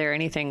 Is there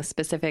anything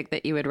specific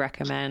that you would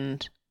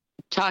recommend?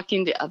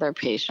 Talking to other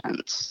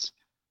patients.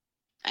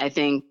 I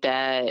think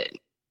that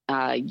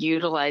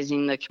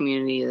utilizing the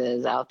community that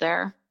is out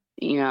there,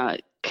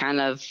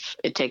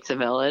 it takes a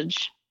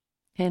village.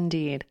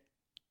 Indeed.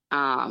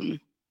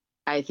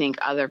 I think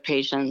other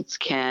patients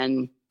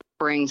can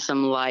bring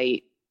some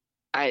light.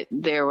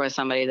 There was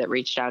somebody that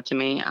reached out to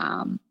me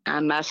on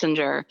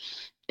Messenger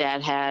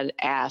that had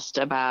asked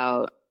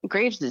about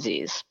Graves'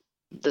 disease.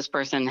 This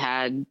person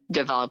had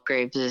developed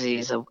Graves'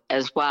 disease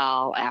as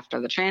well after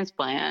the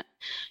transplant,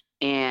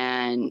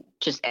 and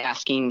just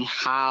asking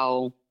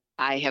how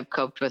I have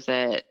coped with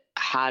it.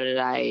 How did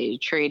I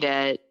treat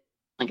it?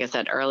 Like I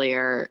said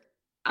earlier,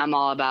 I'm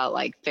all about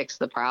fix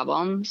the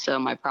problem. So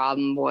my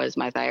problem was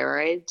my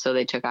thyroid. So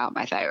they took out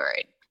my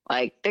thyroid.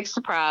 Fix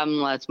the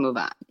problem. Let's move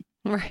on.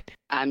 Right.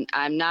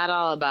 I'm not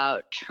all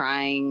about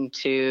trying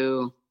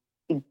to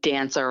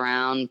dance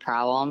around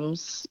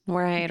problems.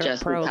 Right.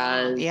 Just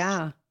because.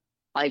 Yeah.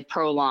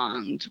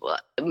 Prolonged.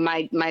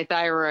 My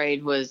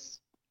thyroid was,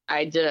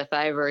 I did a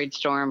thyroid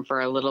storm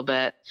for a little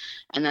bit,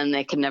 and then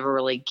they could never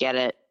really get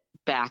it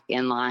back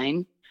in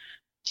line.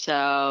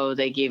 So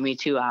they gave me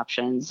 2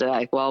 options.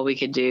 They're we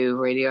could do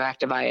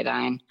radioactive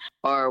iodine,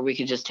 or we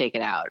could just take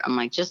it out.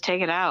 I'm just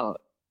take it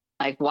out.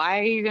 Why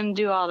are you going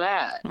to do all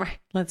that? Right.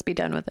 Let's be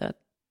done with it.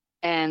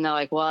 And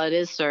they're well, it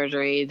is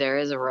surgery. There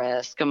is a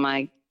risk.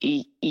 I'm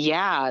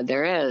yeah,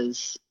 there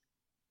is.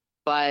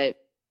 But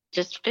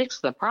just fix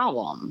the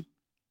problem.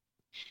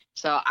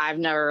 So I've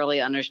never really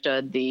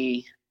understood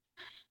you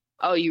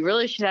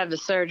really should have the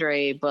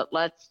surgery, but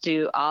let's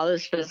do all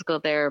this physical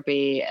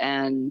therapy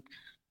and,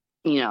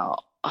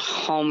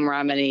 home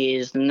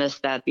remedies and this,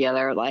 that, the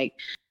other.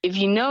 If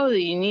you know that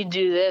you need to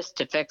do this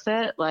to fix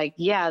it,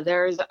 yeah,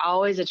 there's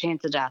always a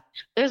chance of death.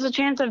 There's a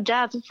chance of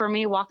death for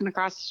me walking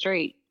across the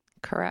street.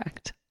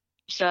 Correct.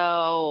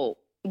 So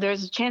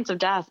there's a chance of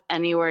death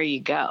anywhere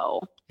you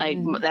go.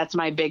 That's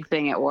my big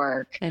thing at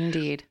work.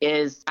 Indeed.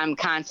 Is I'm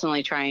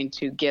constantly trying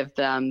to give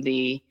them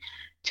the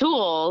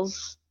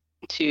tools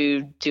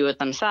to do it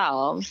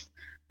themselves.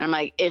 And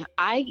I'm if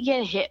I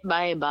get hit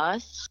by a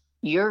bus,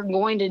 you're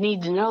going to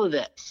need to know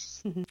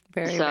this.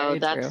 Very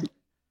true.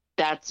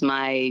 That's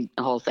my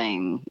whole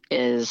thing,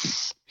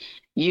 is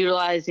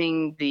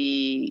utilizing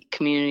the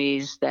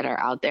communities that are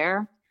out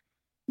there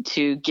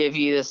to give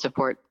you the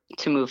support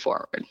to move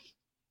forward.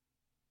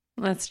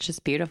 That's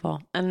just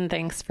beautiful. And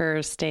thanks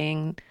for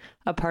staying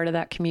a part of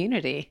that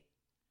community.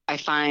 I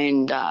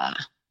find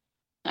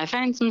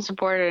some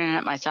support in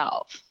it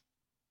myself.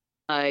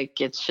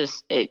 It's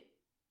just,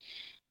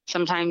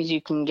 sometimes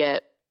you can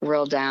get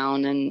real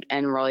down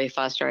and really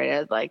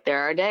frustrated.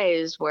 There are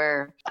days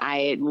where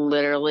I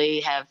literally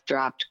have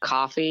dropped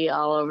coffee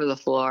all over the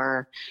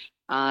floor,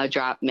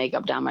 dropped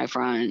makeup down my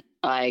front,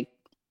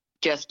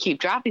 just keep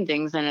dropping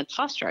things, and it's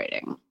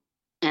frustrating.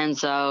 And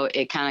so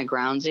it kind of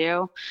grounds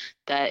you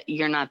that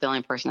you're not the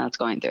only person that's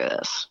going through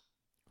this.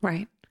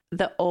 Right.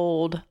 The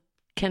old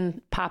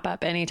can pop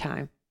up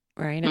anytime,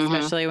 right? Mm-hmm.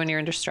 Especially when you're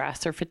under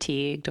stress or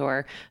fatigued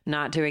or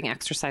not doing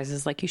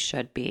exercises like you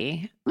should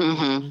be.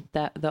 Mm-hmm.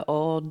 The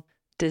old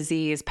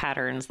disease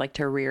patterns like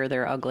to rear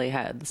their ugly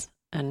heads.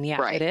 And yeah,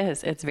 right. It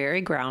is. It's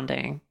very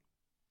grounding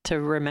to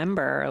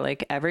remember,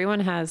 everyone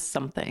has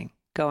something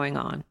going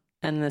on,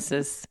 and this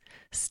is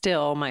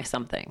still my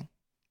something.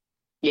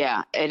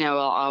 Yeah, and it will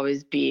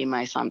always be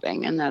my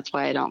something. And that's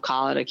why I don't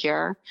call it a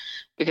cure.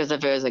 Because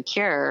if it was a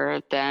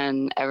cure,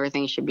 then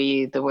everything should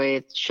be the way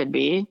it should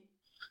be.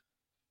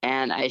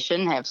 And I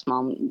shouldn't have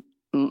small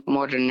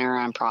motor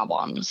neuron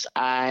problems.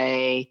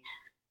 I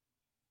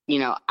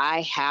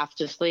have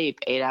to sleep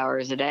 8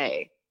 hours a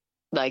day.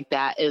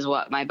 That is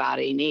what my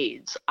body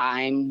needs.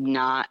 I'm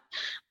not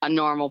a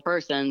normal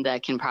person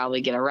that can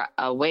probably get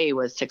away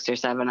with 6 or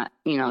 7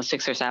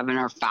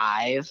 or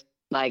 5.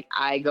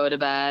 I go to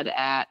bed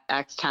at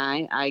X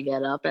time, I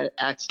get up at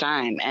X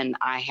time, and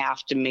I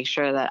have to make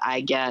sure that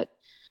I get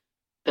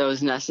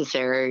those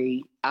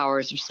necessary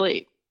hours of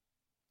sleep.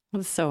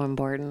 It's so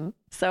important.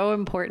 So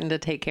important to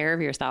take care of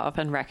yourself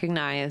and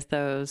recognize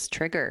those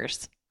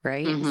triggers,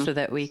 right? Mm-hmm. So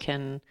that we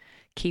can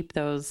keep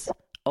those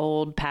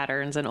old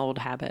patterns and old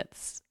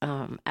habits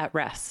at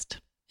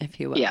rest, if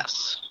you will.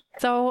 Yes.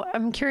 So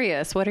I'm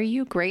curious, what are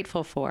you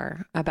grateful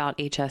for about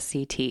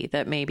HSCT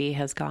that maybe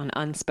has gone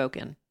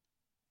unspoken?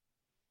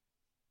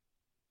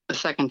 A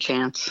second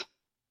chance.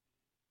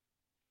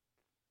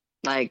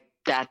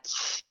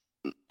 That's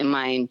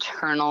my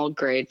internal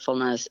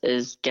gratefulness,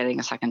 is getting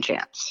a second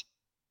chance.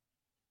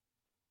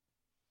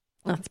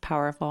 That's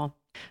powerful.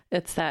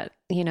 It's that,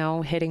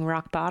 hitting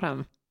rock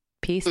bottom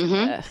piece of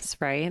Mm-hmm. this,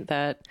 right?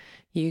 That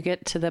you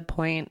get to the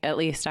point, at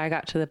least I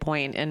got to the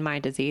point in my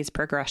disease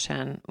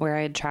progression where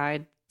I had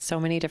tried so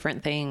many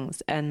different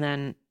things and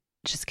then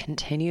just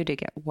continue to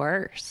get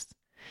worse.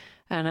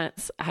 And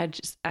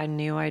I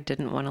knew I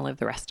didn't want to live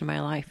the rest of my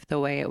life the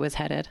way it was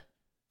headed.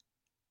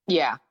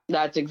 Yeah,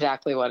 that's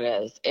exactly what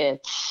it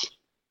is.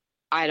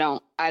 I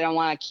don't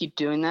want to keep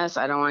doing this.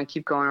 I don't want to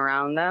keep going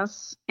around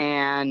this,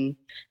 and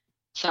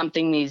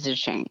something needs to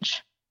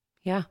change.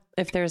 Yeah.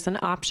 If there's an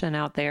option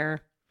out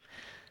there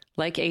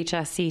like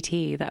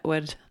HSCT that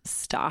would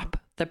stop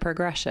the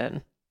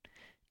progression,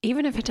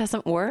 even if it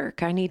doesn't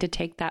work, I need to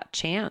take that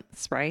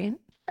chance, right?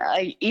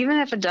 Even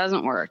if it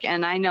doesn't work,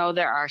 and I know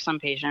there are some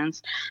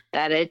patients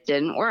that it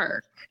didn't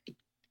work,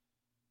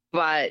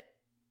 but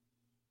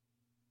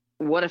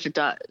what if it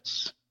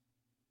does?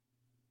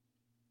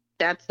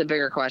 That's the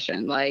bigger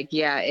question.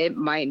 Yeah, it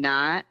might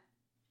not.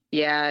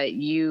 Yeah,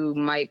 you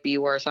might be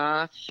worse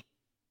off.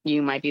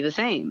 You might be the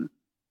same.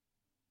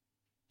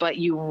 But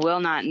you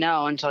will not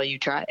know until you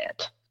try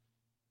it.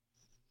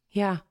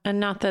 Yeah. And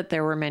not that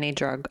there were many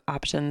drug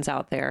options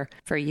out there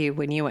for you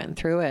when you went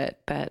through it,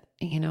 but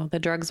the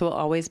drugs will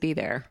always be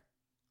there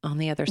on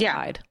the other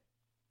side.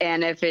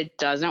 And if it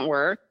doesn't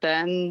work,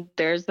 then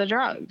there's the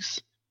drugs.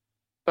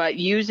 But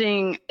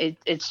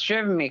it's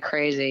driven me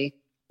crazy.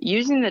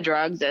 Using the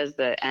drugs as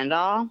the end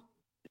all,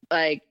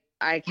 I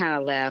kind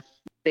of laugh.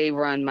 They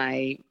run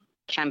my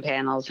chem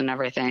panels and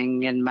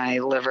everything and my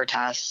liver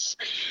tests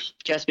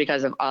just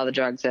because of all the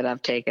drugs that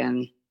I've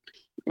taken,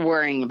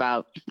 worrying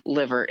about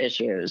liver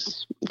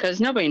issues, because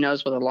nobody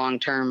knows what the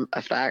long-term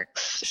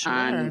effects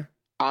on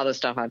all the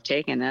stuff I've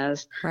taken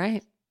is.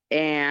 Right.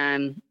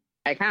 And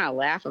I kind of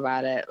laugh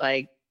about it.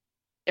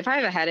 If I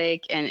have a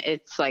headache and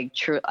it's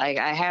true,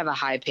 I have a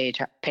high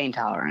pain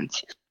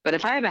tolerance, but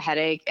if I have a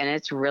headache and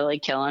it's really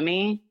killing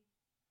me,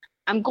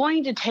 I'm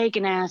going to take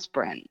an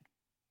aspirin.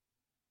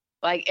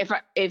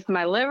 If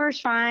my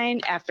liver's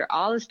fine after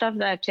all the stuff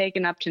that I've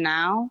taken up to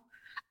now,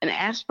 an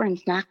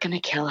aspirin's not going to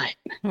kill it.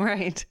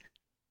 Right.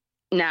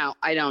 Now,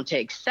 I don't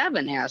take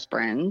 7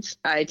 aspirins.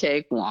 I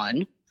take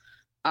 1.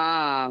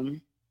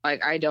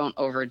 I don't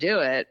overdo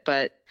it,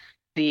 but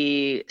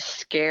the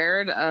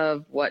scared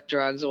of what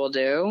drugs will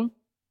do,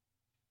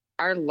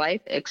 our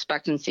life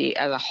expectancy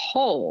as a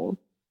whole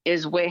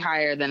is way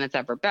higher than it's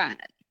ever been.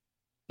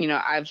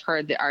 I've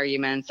heard the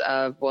arguments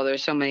of, well,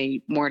 there's so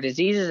many more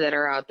diseases that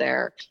are out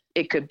there.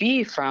 It could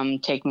be from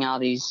taking all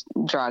these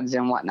drugs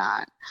and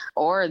whatnot,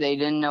 or they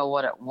didn't know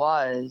what it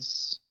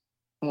was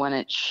when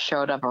it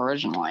showed up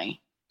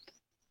originally.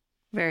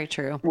 Very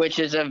true. Which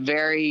is a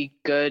very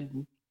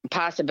good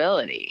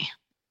possibility.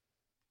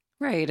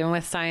 Right. And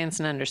with science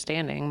and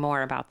understanding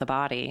more about the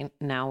body,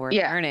 now we're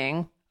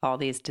learning all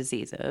these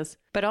diseases,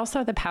 but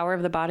also the power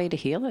of the body to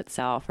heal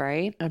itself,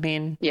 right? I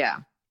mean,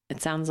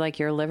 it sounds like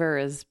your liver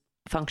is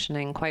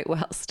functioning quite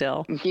well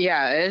still.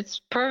 Yeah,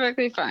 it's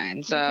perfectly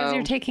fine. So because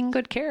you're taking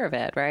good care of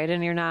it, right?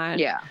 And you're not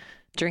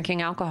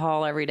drinking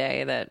alcohol every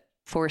day that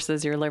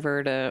forces your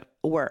liver to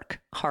work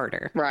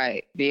harder.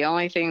 Right. The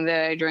only thing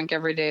that I drink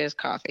every day is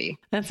coffee.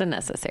 That's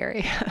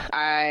unnecessary.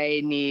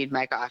 I need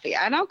my coffee.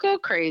 I don't go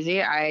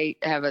crazy. I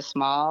have a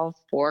small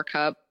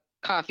 4-cup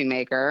coffee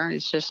maker.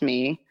 It's just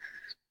me.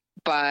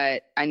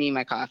 But I need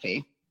my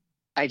coffee.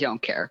 I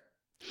don't care.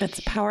 It's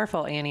a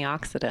powerful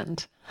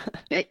antioxidant.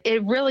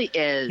 It really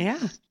is. Yeah.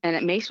 And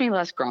it makes me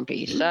less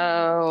grumpy.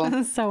 So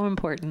that's so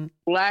important.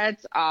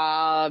 Let's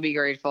all be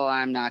grateful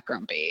I'm not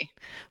grumpy.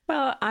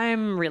 Well,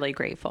 I'm really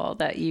grateful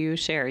that you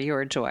share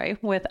your joy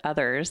with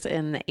others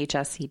in the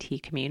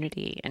HSCT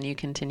community and you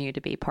continue to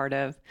be part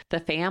of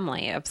the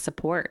family of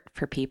support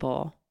for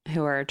people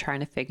who are trying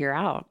to figure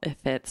out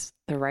if it's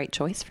the right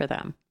choice for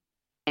them.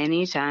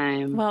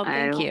 Anytime. Well,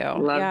 thank you.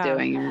 Love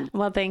doing it.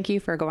 Well, thank you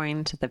for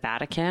going to the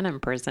Vatican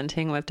and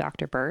presenting with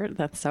Dr. Burt.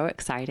 That's so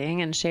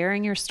exciting. And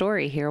sharing your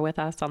story here with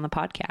us on the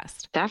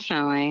podcast.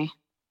 Definitely.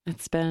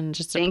 It's been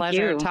just a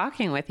pleasure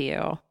talking with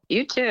you.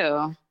 You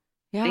too.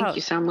 Yeah. Thank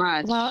you so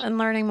much. Well, and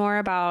learning more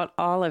about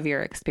all of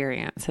your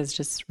experience has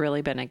just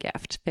really been a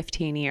gift.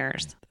 15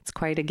 years. It's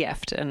quite a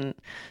gift. And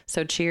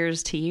so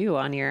cheers to you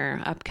on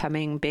your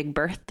upcoming big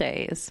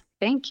birthdays.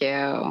 Thank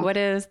you. What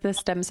is the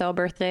stem cell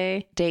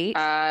birthday date?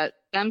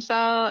 Stem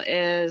cell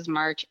is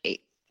March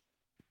 8th.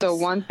 So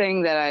one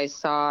thing that I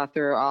saw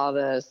through all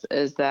this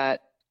is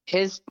that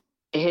his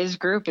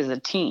group is a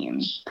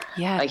team.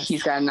 Yeah.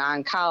 He's got an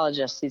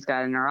oncologist, he's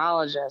got a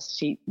neurologist,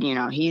 he's an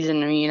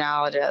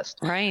immunologist.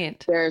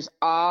 Right. There's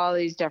all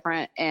these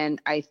different,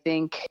 and I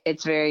think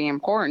it's very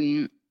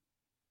important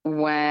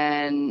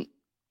when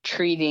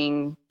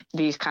treating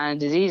these kind of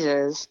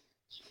diseases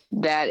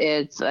that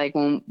it's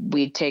when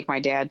we take my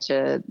dad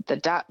to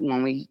the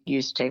when we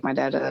used to take my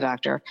dad to the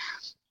doctor,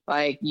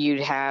 you'd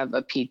have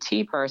a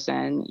PT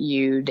person,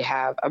 you'd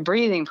have a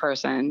breathing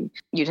person,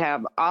 you'd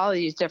have all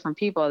these different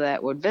people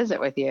that would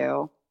visit with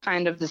you,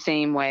 kind of the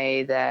same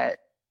way that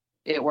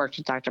it worked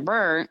with Dr.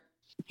 Burt.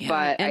 Yeah,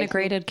 but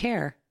integrated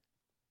care.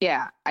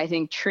 Yeah. I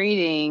think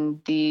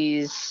treating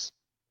these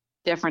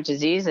different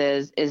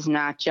diseases is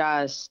not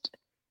just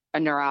a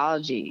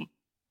neurology,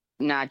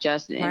 not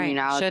just an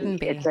immunology.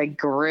 Shouldn't be. It's a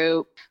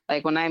group.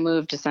 Like when I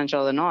moved to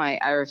Central Illinois,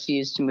 I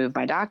refused to move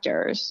my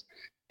doctors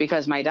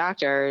because my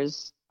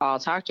doctors all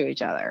talk to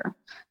each other.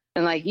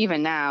 And like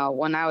even now,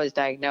 when I was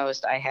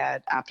diagnosed, I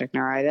had optic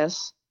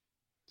neuritis.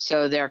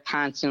 So they're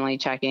constantly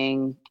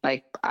checking.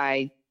 Like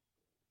I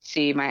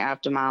see my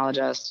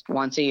ophthalmologist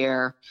once a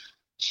year.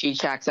 She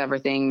checks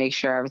everything, makes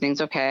sure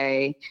everything's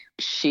okay.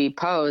 She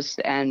posts,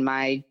 and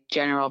my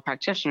general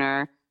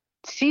practitioner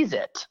sees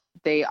it.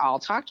 They all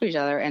talk to each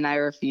other, and I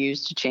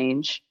refuse to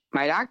change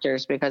my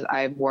doctors because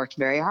I've worked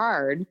very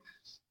hard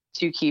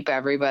to keep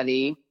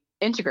everybody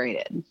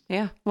integrated.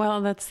 Yeah.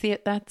 Well, that's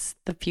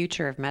the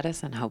future of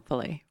medicine,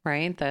 hopefully,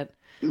 right? That,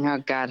 oh,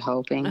 God,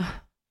 hoping.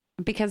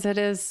 Because it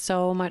is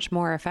so much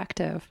more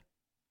effective.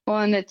 Well,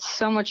 and it's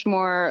so much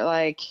more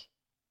like,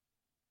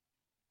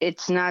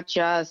 it's not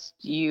just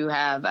you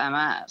have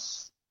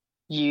MS.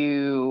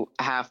 You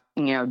have,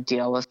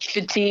 deal with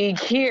fatigue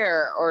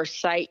here or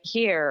sight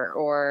here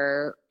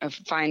or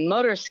fine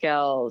motor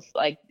skills.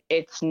 Like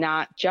it's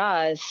not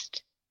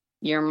just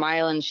your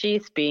myelin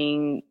sheath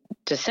being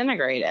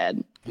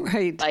disintegrated.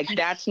 Right. Like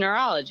that's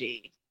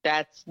neurology.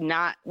 That's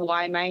not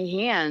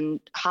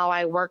how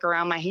I work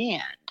around my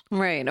hand.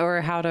 Right.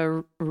 Or how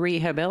to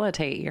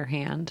rehabilitate your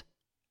hand.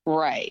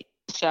 Right.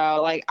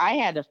 So like I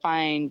had to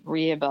find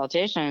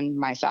rehabilitation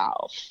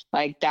myself.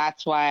 Like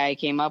that's why I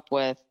came up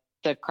with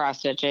the cross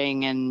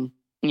stitching and,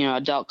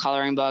 adult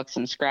coloring books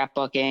and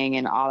scrapbooking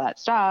and all that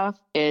stuff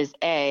is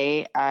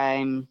A,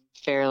 I'm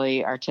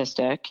fairly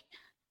artistic,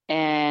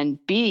 and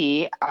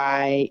B,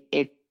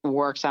 it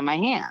works on my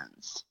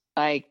hands.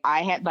 Like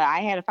I had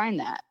to find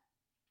that.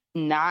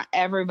 Not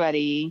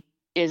everybody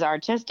is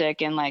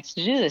artistic and likes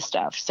to do this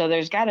stuff. So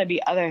there's got to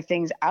be other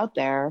things out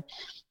there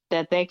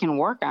that they can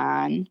work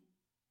on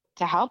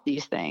to help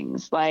these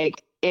things.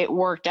 Like it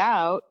worked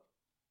out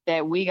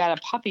that we got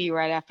a puppy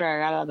right after I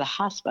got out of the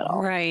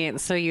hospital. Right.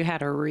 So you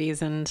had a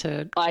reason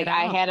to I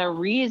had a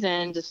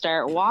reason to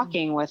start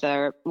walking with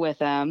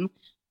him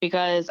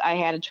because I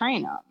had to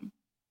train him.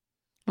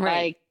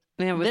 Right.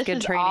 Like, it was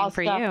good training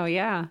for you.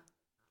 Yeah.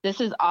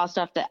 This is all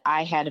stuff that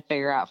I had to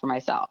figure out for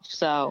myself.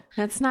 So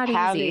that's not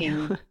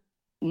easy.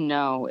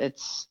 No,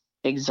 it's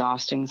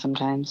exhausting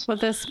sometimes. Well,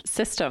 this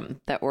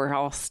system that we're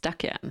all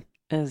stuck in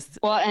is.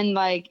 Well, and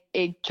like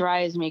it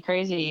drives me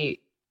crazy.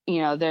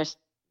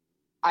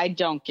 I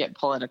don't get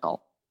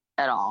political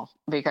at all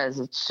because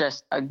it's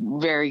just a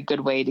very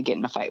good way to get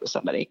in a fight with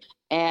somebody.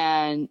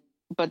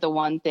 But the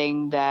one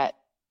thing that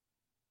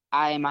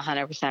I am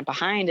 100%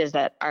 behind is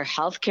that our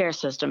healthcare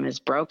system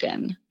is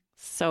broken.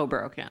 So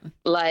broken.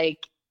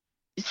 Like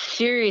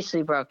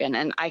seriously broken.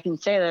 And I can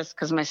say this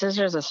because my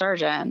sister's a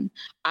surgeon.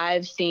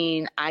 I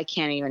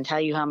can't even tell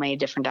you how many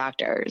different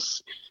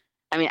doctors.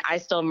 I mean, I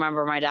still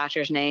remember my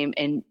doctor's name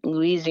in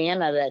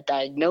Louisiana that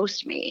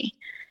diagnosed me.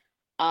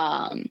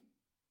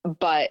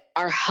 But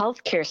our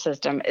healthcare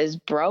system is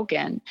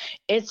broken.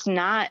 It's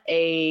not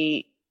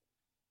a,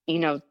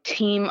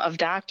 team of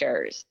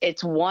doctors.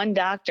 It's one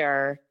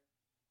doctor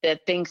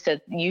that thinks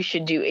that you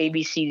should do A,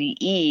 B, C, D,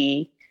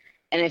 E.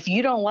 And if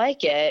you don't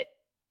like it.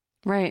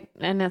 Right.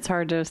 And it's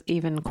hard to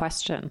even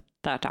question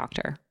that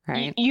doctor,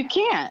 right? You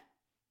can't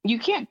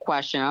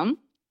question them.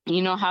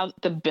 You know how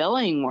the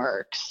billing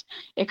works.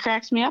 It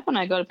cracks me up when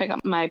I go to pick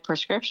up my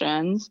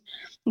prescriptions.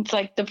 It's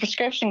like the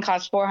prescription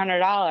costs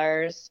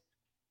 $400.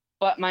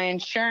 But my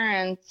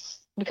insurance,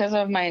 because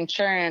of my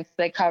insurance,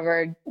 they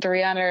covered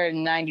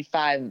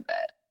 $395 of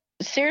it.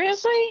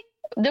 Seriously?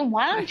 Then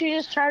why don't you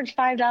just charge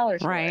 $5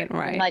 for it?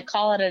 Right. And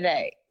call it a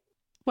day.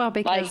 Well,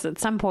 because at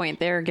some point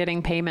they're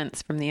getting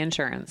payments from the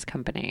insurance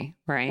company,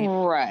 right?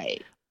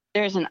 Right.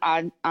 There's an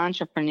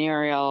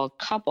entrepreneurial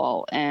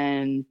couple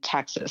in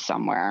Texas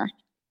somewhere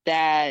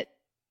that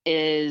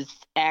is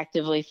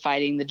actively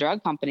fighting the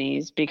drug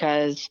companies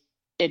because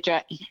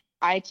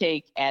I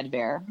take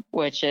Advair,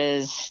 which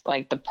is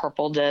like the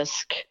purple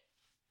disc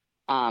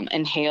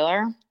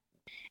inhaler.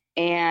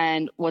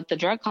 And what the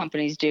drug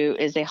companies do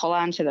is they hold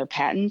on to their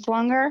patents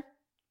longer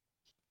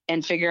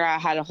and figure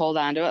out how to hold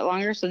on to it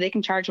longer so they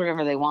can charge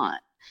whatever they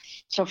want.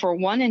 So for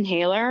one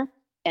inhaler,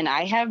 and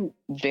I have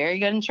very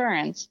good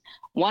insurance,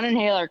 one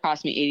inhaler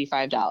cost me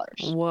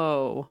 $85.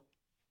 Whoa.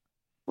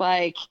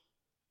 Like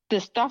the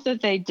stuff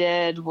that they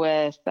did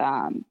with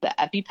the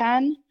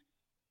EpiPen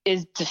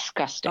is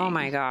disgusting. Oh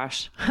my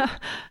gosh.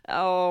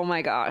 Oh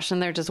my gosh.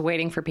 And they're just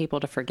waiting for people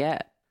to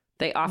forget.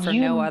 They offer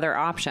no other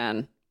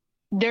option.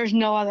 There's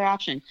no other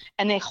option.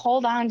 And they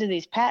hold on to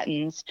these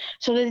patents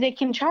so that they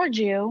can charge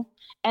you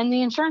and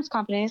the insurance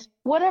companies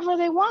whatever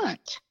they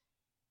want.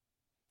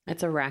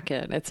 It's a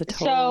racket. It's a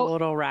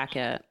total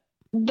racket.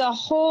 The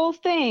whole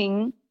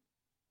thing,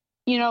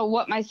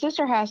 what my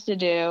sister has to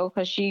do,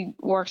 because she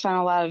works on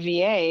a lot of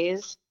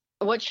VAs,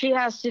 what she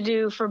has to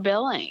do for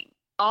billing.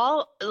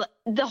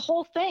 The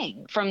whole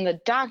thing, from the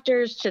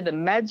doctors to the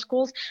med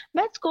schools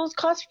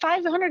cost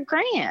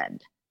 $500,000.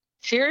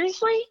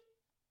 Seriously?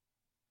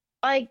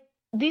 Like,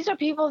 these are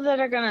people that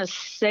are going to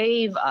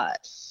save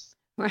us.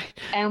 Right.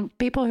 And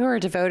People who are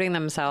devoting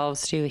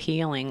themselves to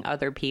healing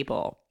other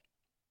people.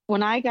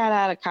 when I got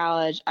out of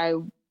college, I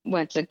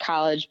went to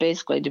college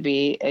basically to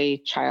be a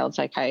child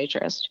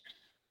psychiatrist.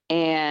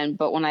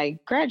 But when I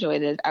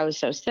graduated, I was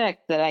so sick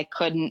that I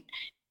couldn't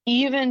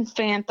even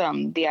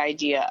fathom the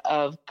idea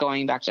of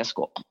going back to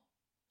school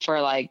for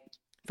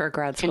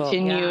grad school.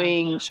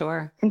 continuing, Yeah,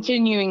 sure.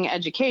 continuing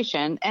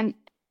education. And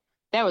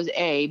that was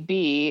A.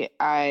 B,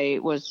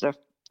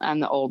 I'm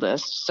the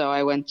oldest. So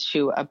I went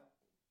to a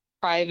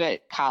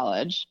private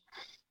college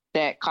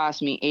that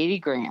cost me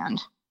 $80,000,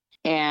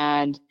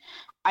 and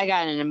I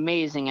got an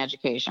amazing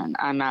education.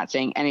 I'm not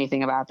saying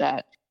anything about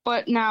that,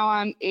 but now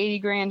I'm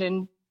 $80,000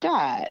 in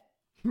debt.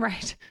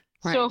 Right.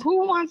 So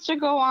who wants to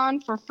go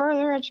on for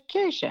further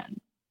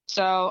education?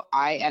 So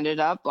I ended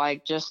up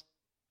just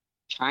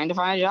trying to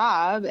find a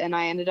job, and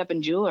I ended up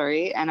in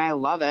jewelry, and I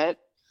love it.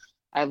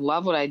 I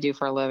love what I do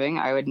for a living.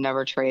 I would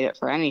never trade it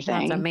for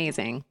anything. That's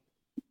amazing.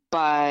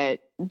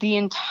 But the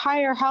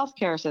entire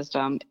healthcare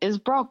system is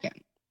broken.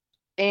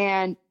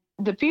 And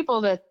the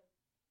people that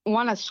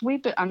want to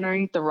sweep it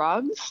underneath the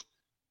rugs,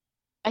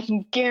 I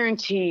can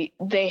guarantee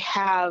they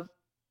have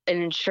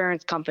an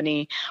insurance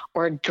company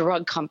or a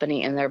drug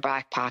company in their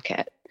back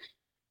pocket.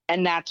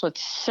 And that's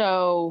what's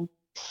so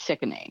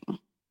sickening.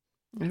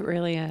 It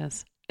really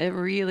is. It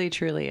really,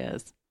 truly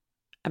is.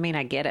 I mean,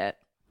 I get it.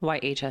 Why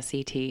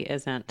HSCT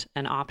isn't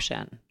an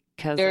option.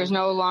 Because there's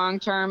no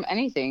long-term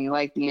anything.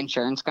 The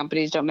insurance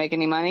companies don't make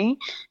any money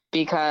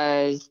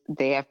because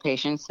they have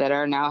patients that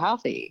are now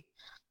healthy.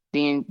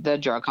 The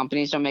drug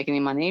companies don't make any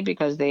money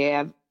because they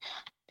have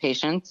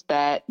patients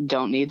that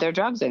don't need their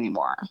drugs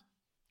anymore.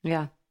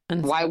 Yeah.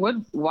 And why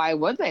would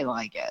they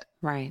like it?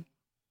 Right.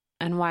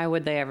 And why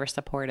would they ever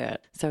support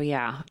it? So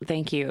yeah,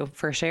 thank you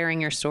for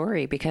sharing your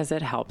story, because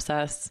it helps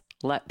us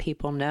let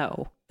people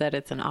know that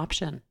it's an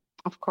option.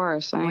 Of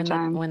course,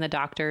 anytime. When the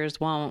doctors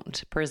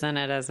won't present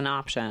it as an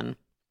option.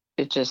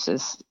 It just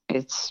is.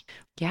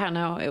 Yeah,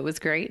 no, it was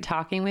great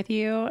talking with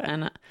you,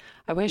 and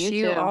I wish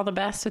you all the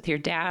best with your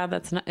dad.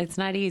 It's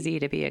not easy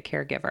to be a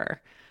caregiver,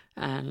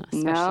 and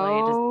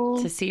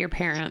especially to see your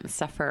parents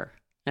suffer.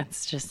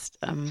 It's just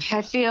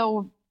I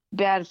feel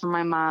bad for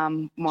my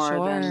mom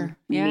more than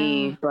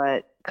me,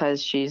 but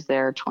because she's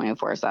there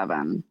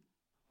 24/7.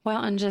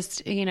 Well, and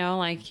just, you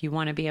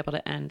want to be able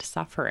to end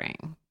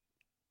suffering.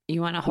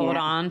 You want to hold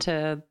on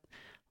to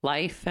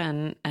life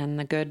and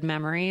the good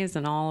memories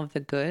and all of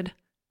the good.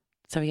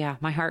 So yeah,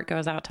 my heart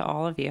goes out to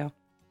all of you.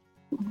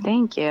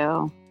 Thank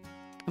you.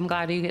 I'm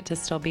glad you get to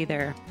still be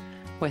there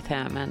with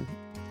him and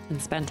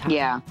spend time.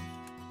 Yeah.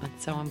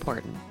 That's so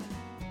important.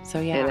 So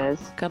yeah, it is.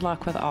 Good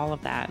luck with all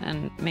of that,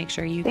 and make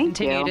sure you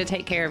continue to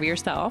take care of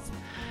yourself.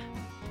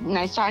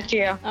 Nice talking to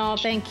you. Oh,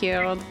 thank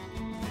you.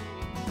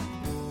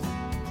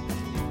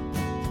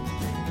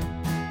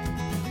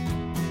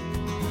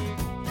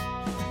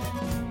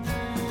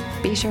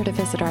 Be sure to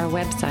visit our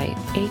website,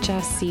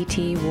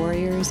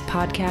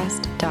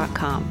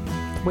 hsctwarriorspodcast.com,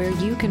 where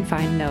you can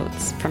find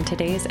notes from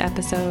today's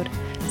episode,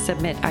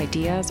 submit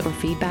ideas or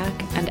feedback,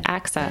 and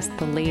access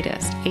the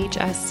latest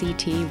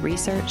HSCT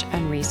research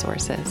and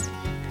resources.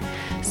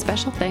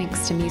 Special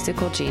thanks to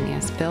musical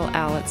genius Bill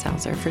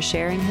Alitzhauser for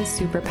sharing his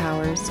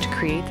superpowers to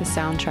create the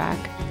soundtrack,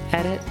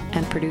 edit,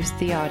 and produce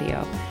the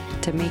audio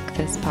to make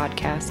this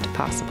podcast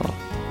possible.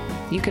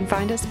 You can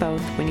find us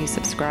both when you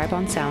subscribe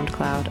on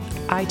SoundCloud,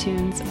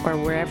 iTunes, or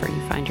wherever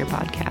you find your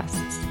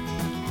podcasts.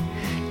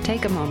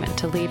 Take a moment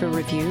to leave a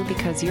review,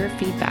 because your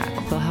feedback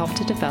will help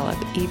to develop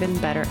even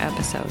better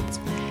episodes,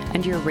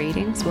 and your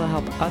ratings will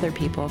help other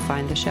people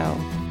find the show.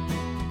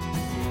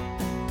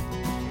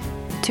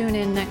 Tune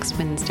in next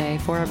Wednesday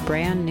for a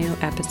brand new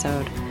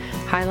episode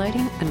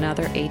highlighting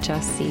another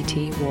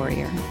HSCT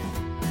warrior.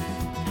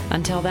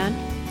 Until then,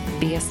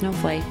 be a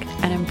snowflake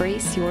and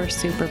embrace your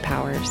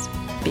superpowers.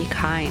 Be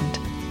kind,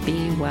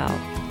 be well.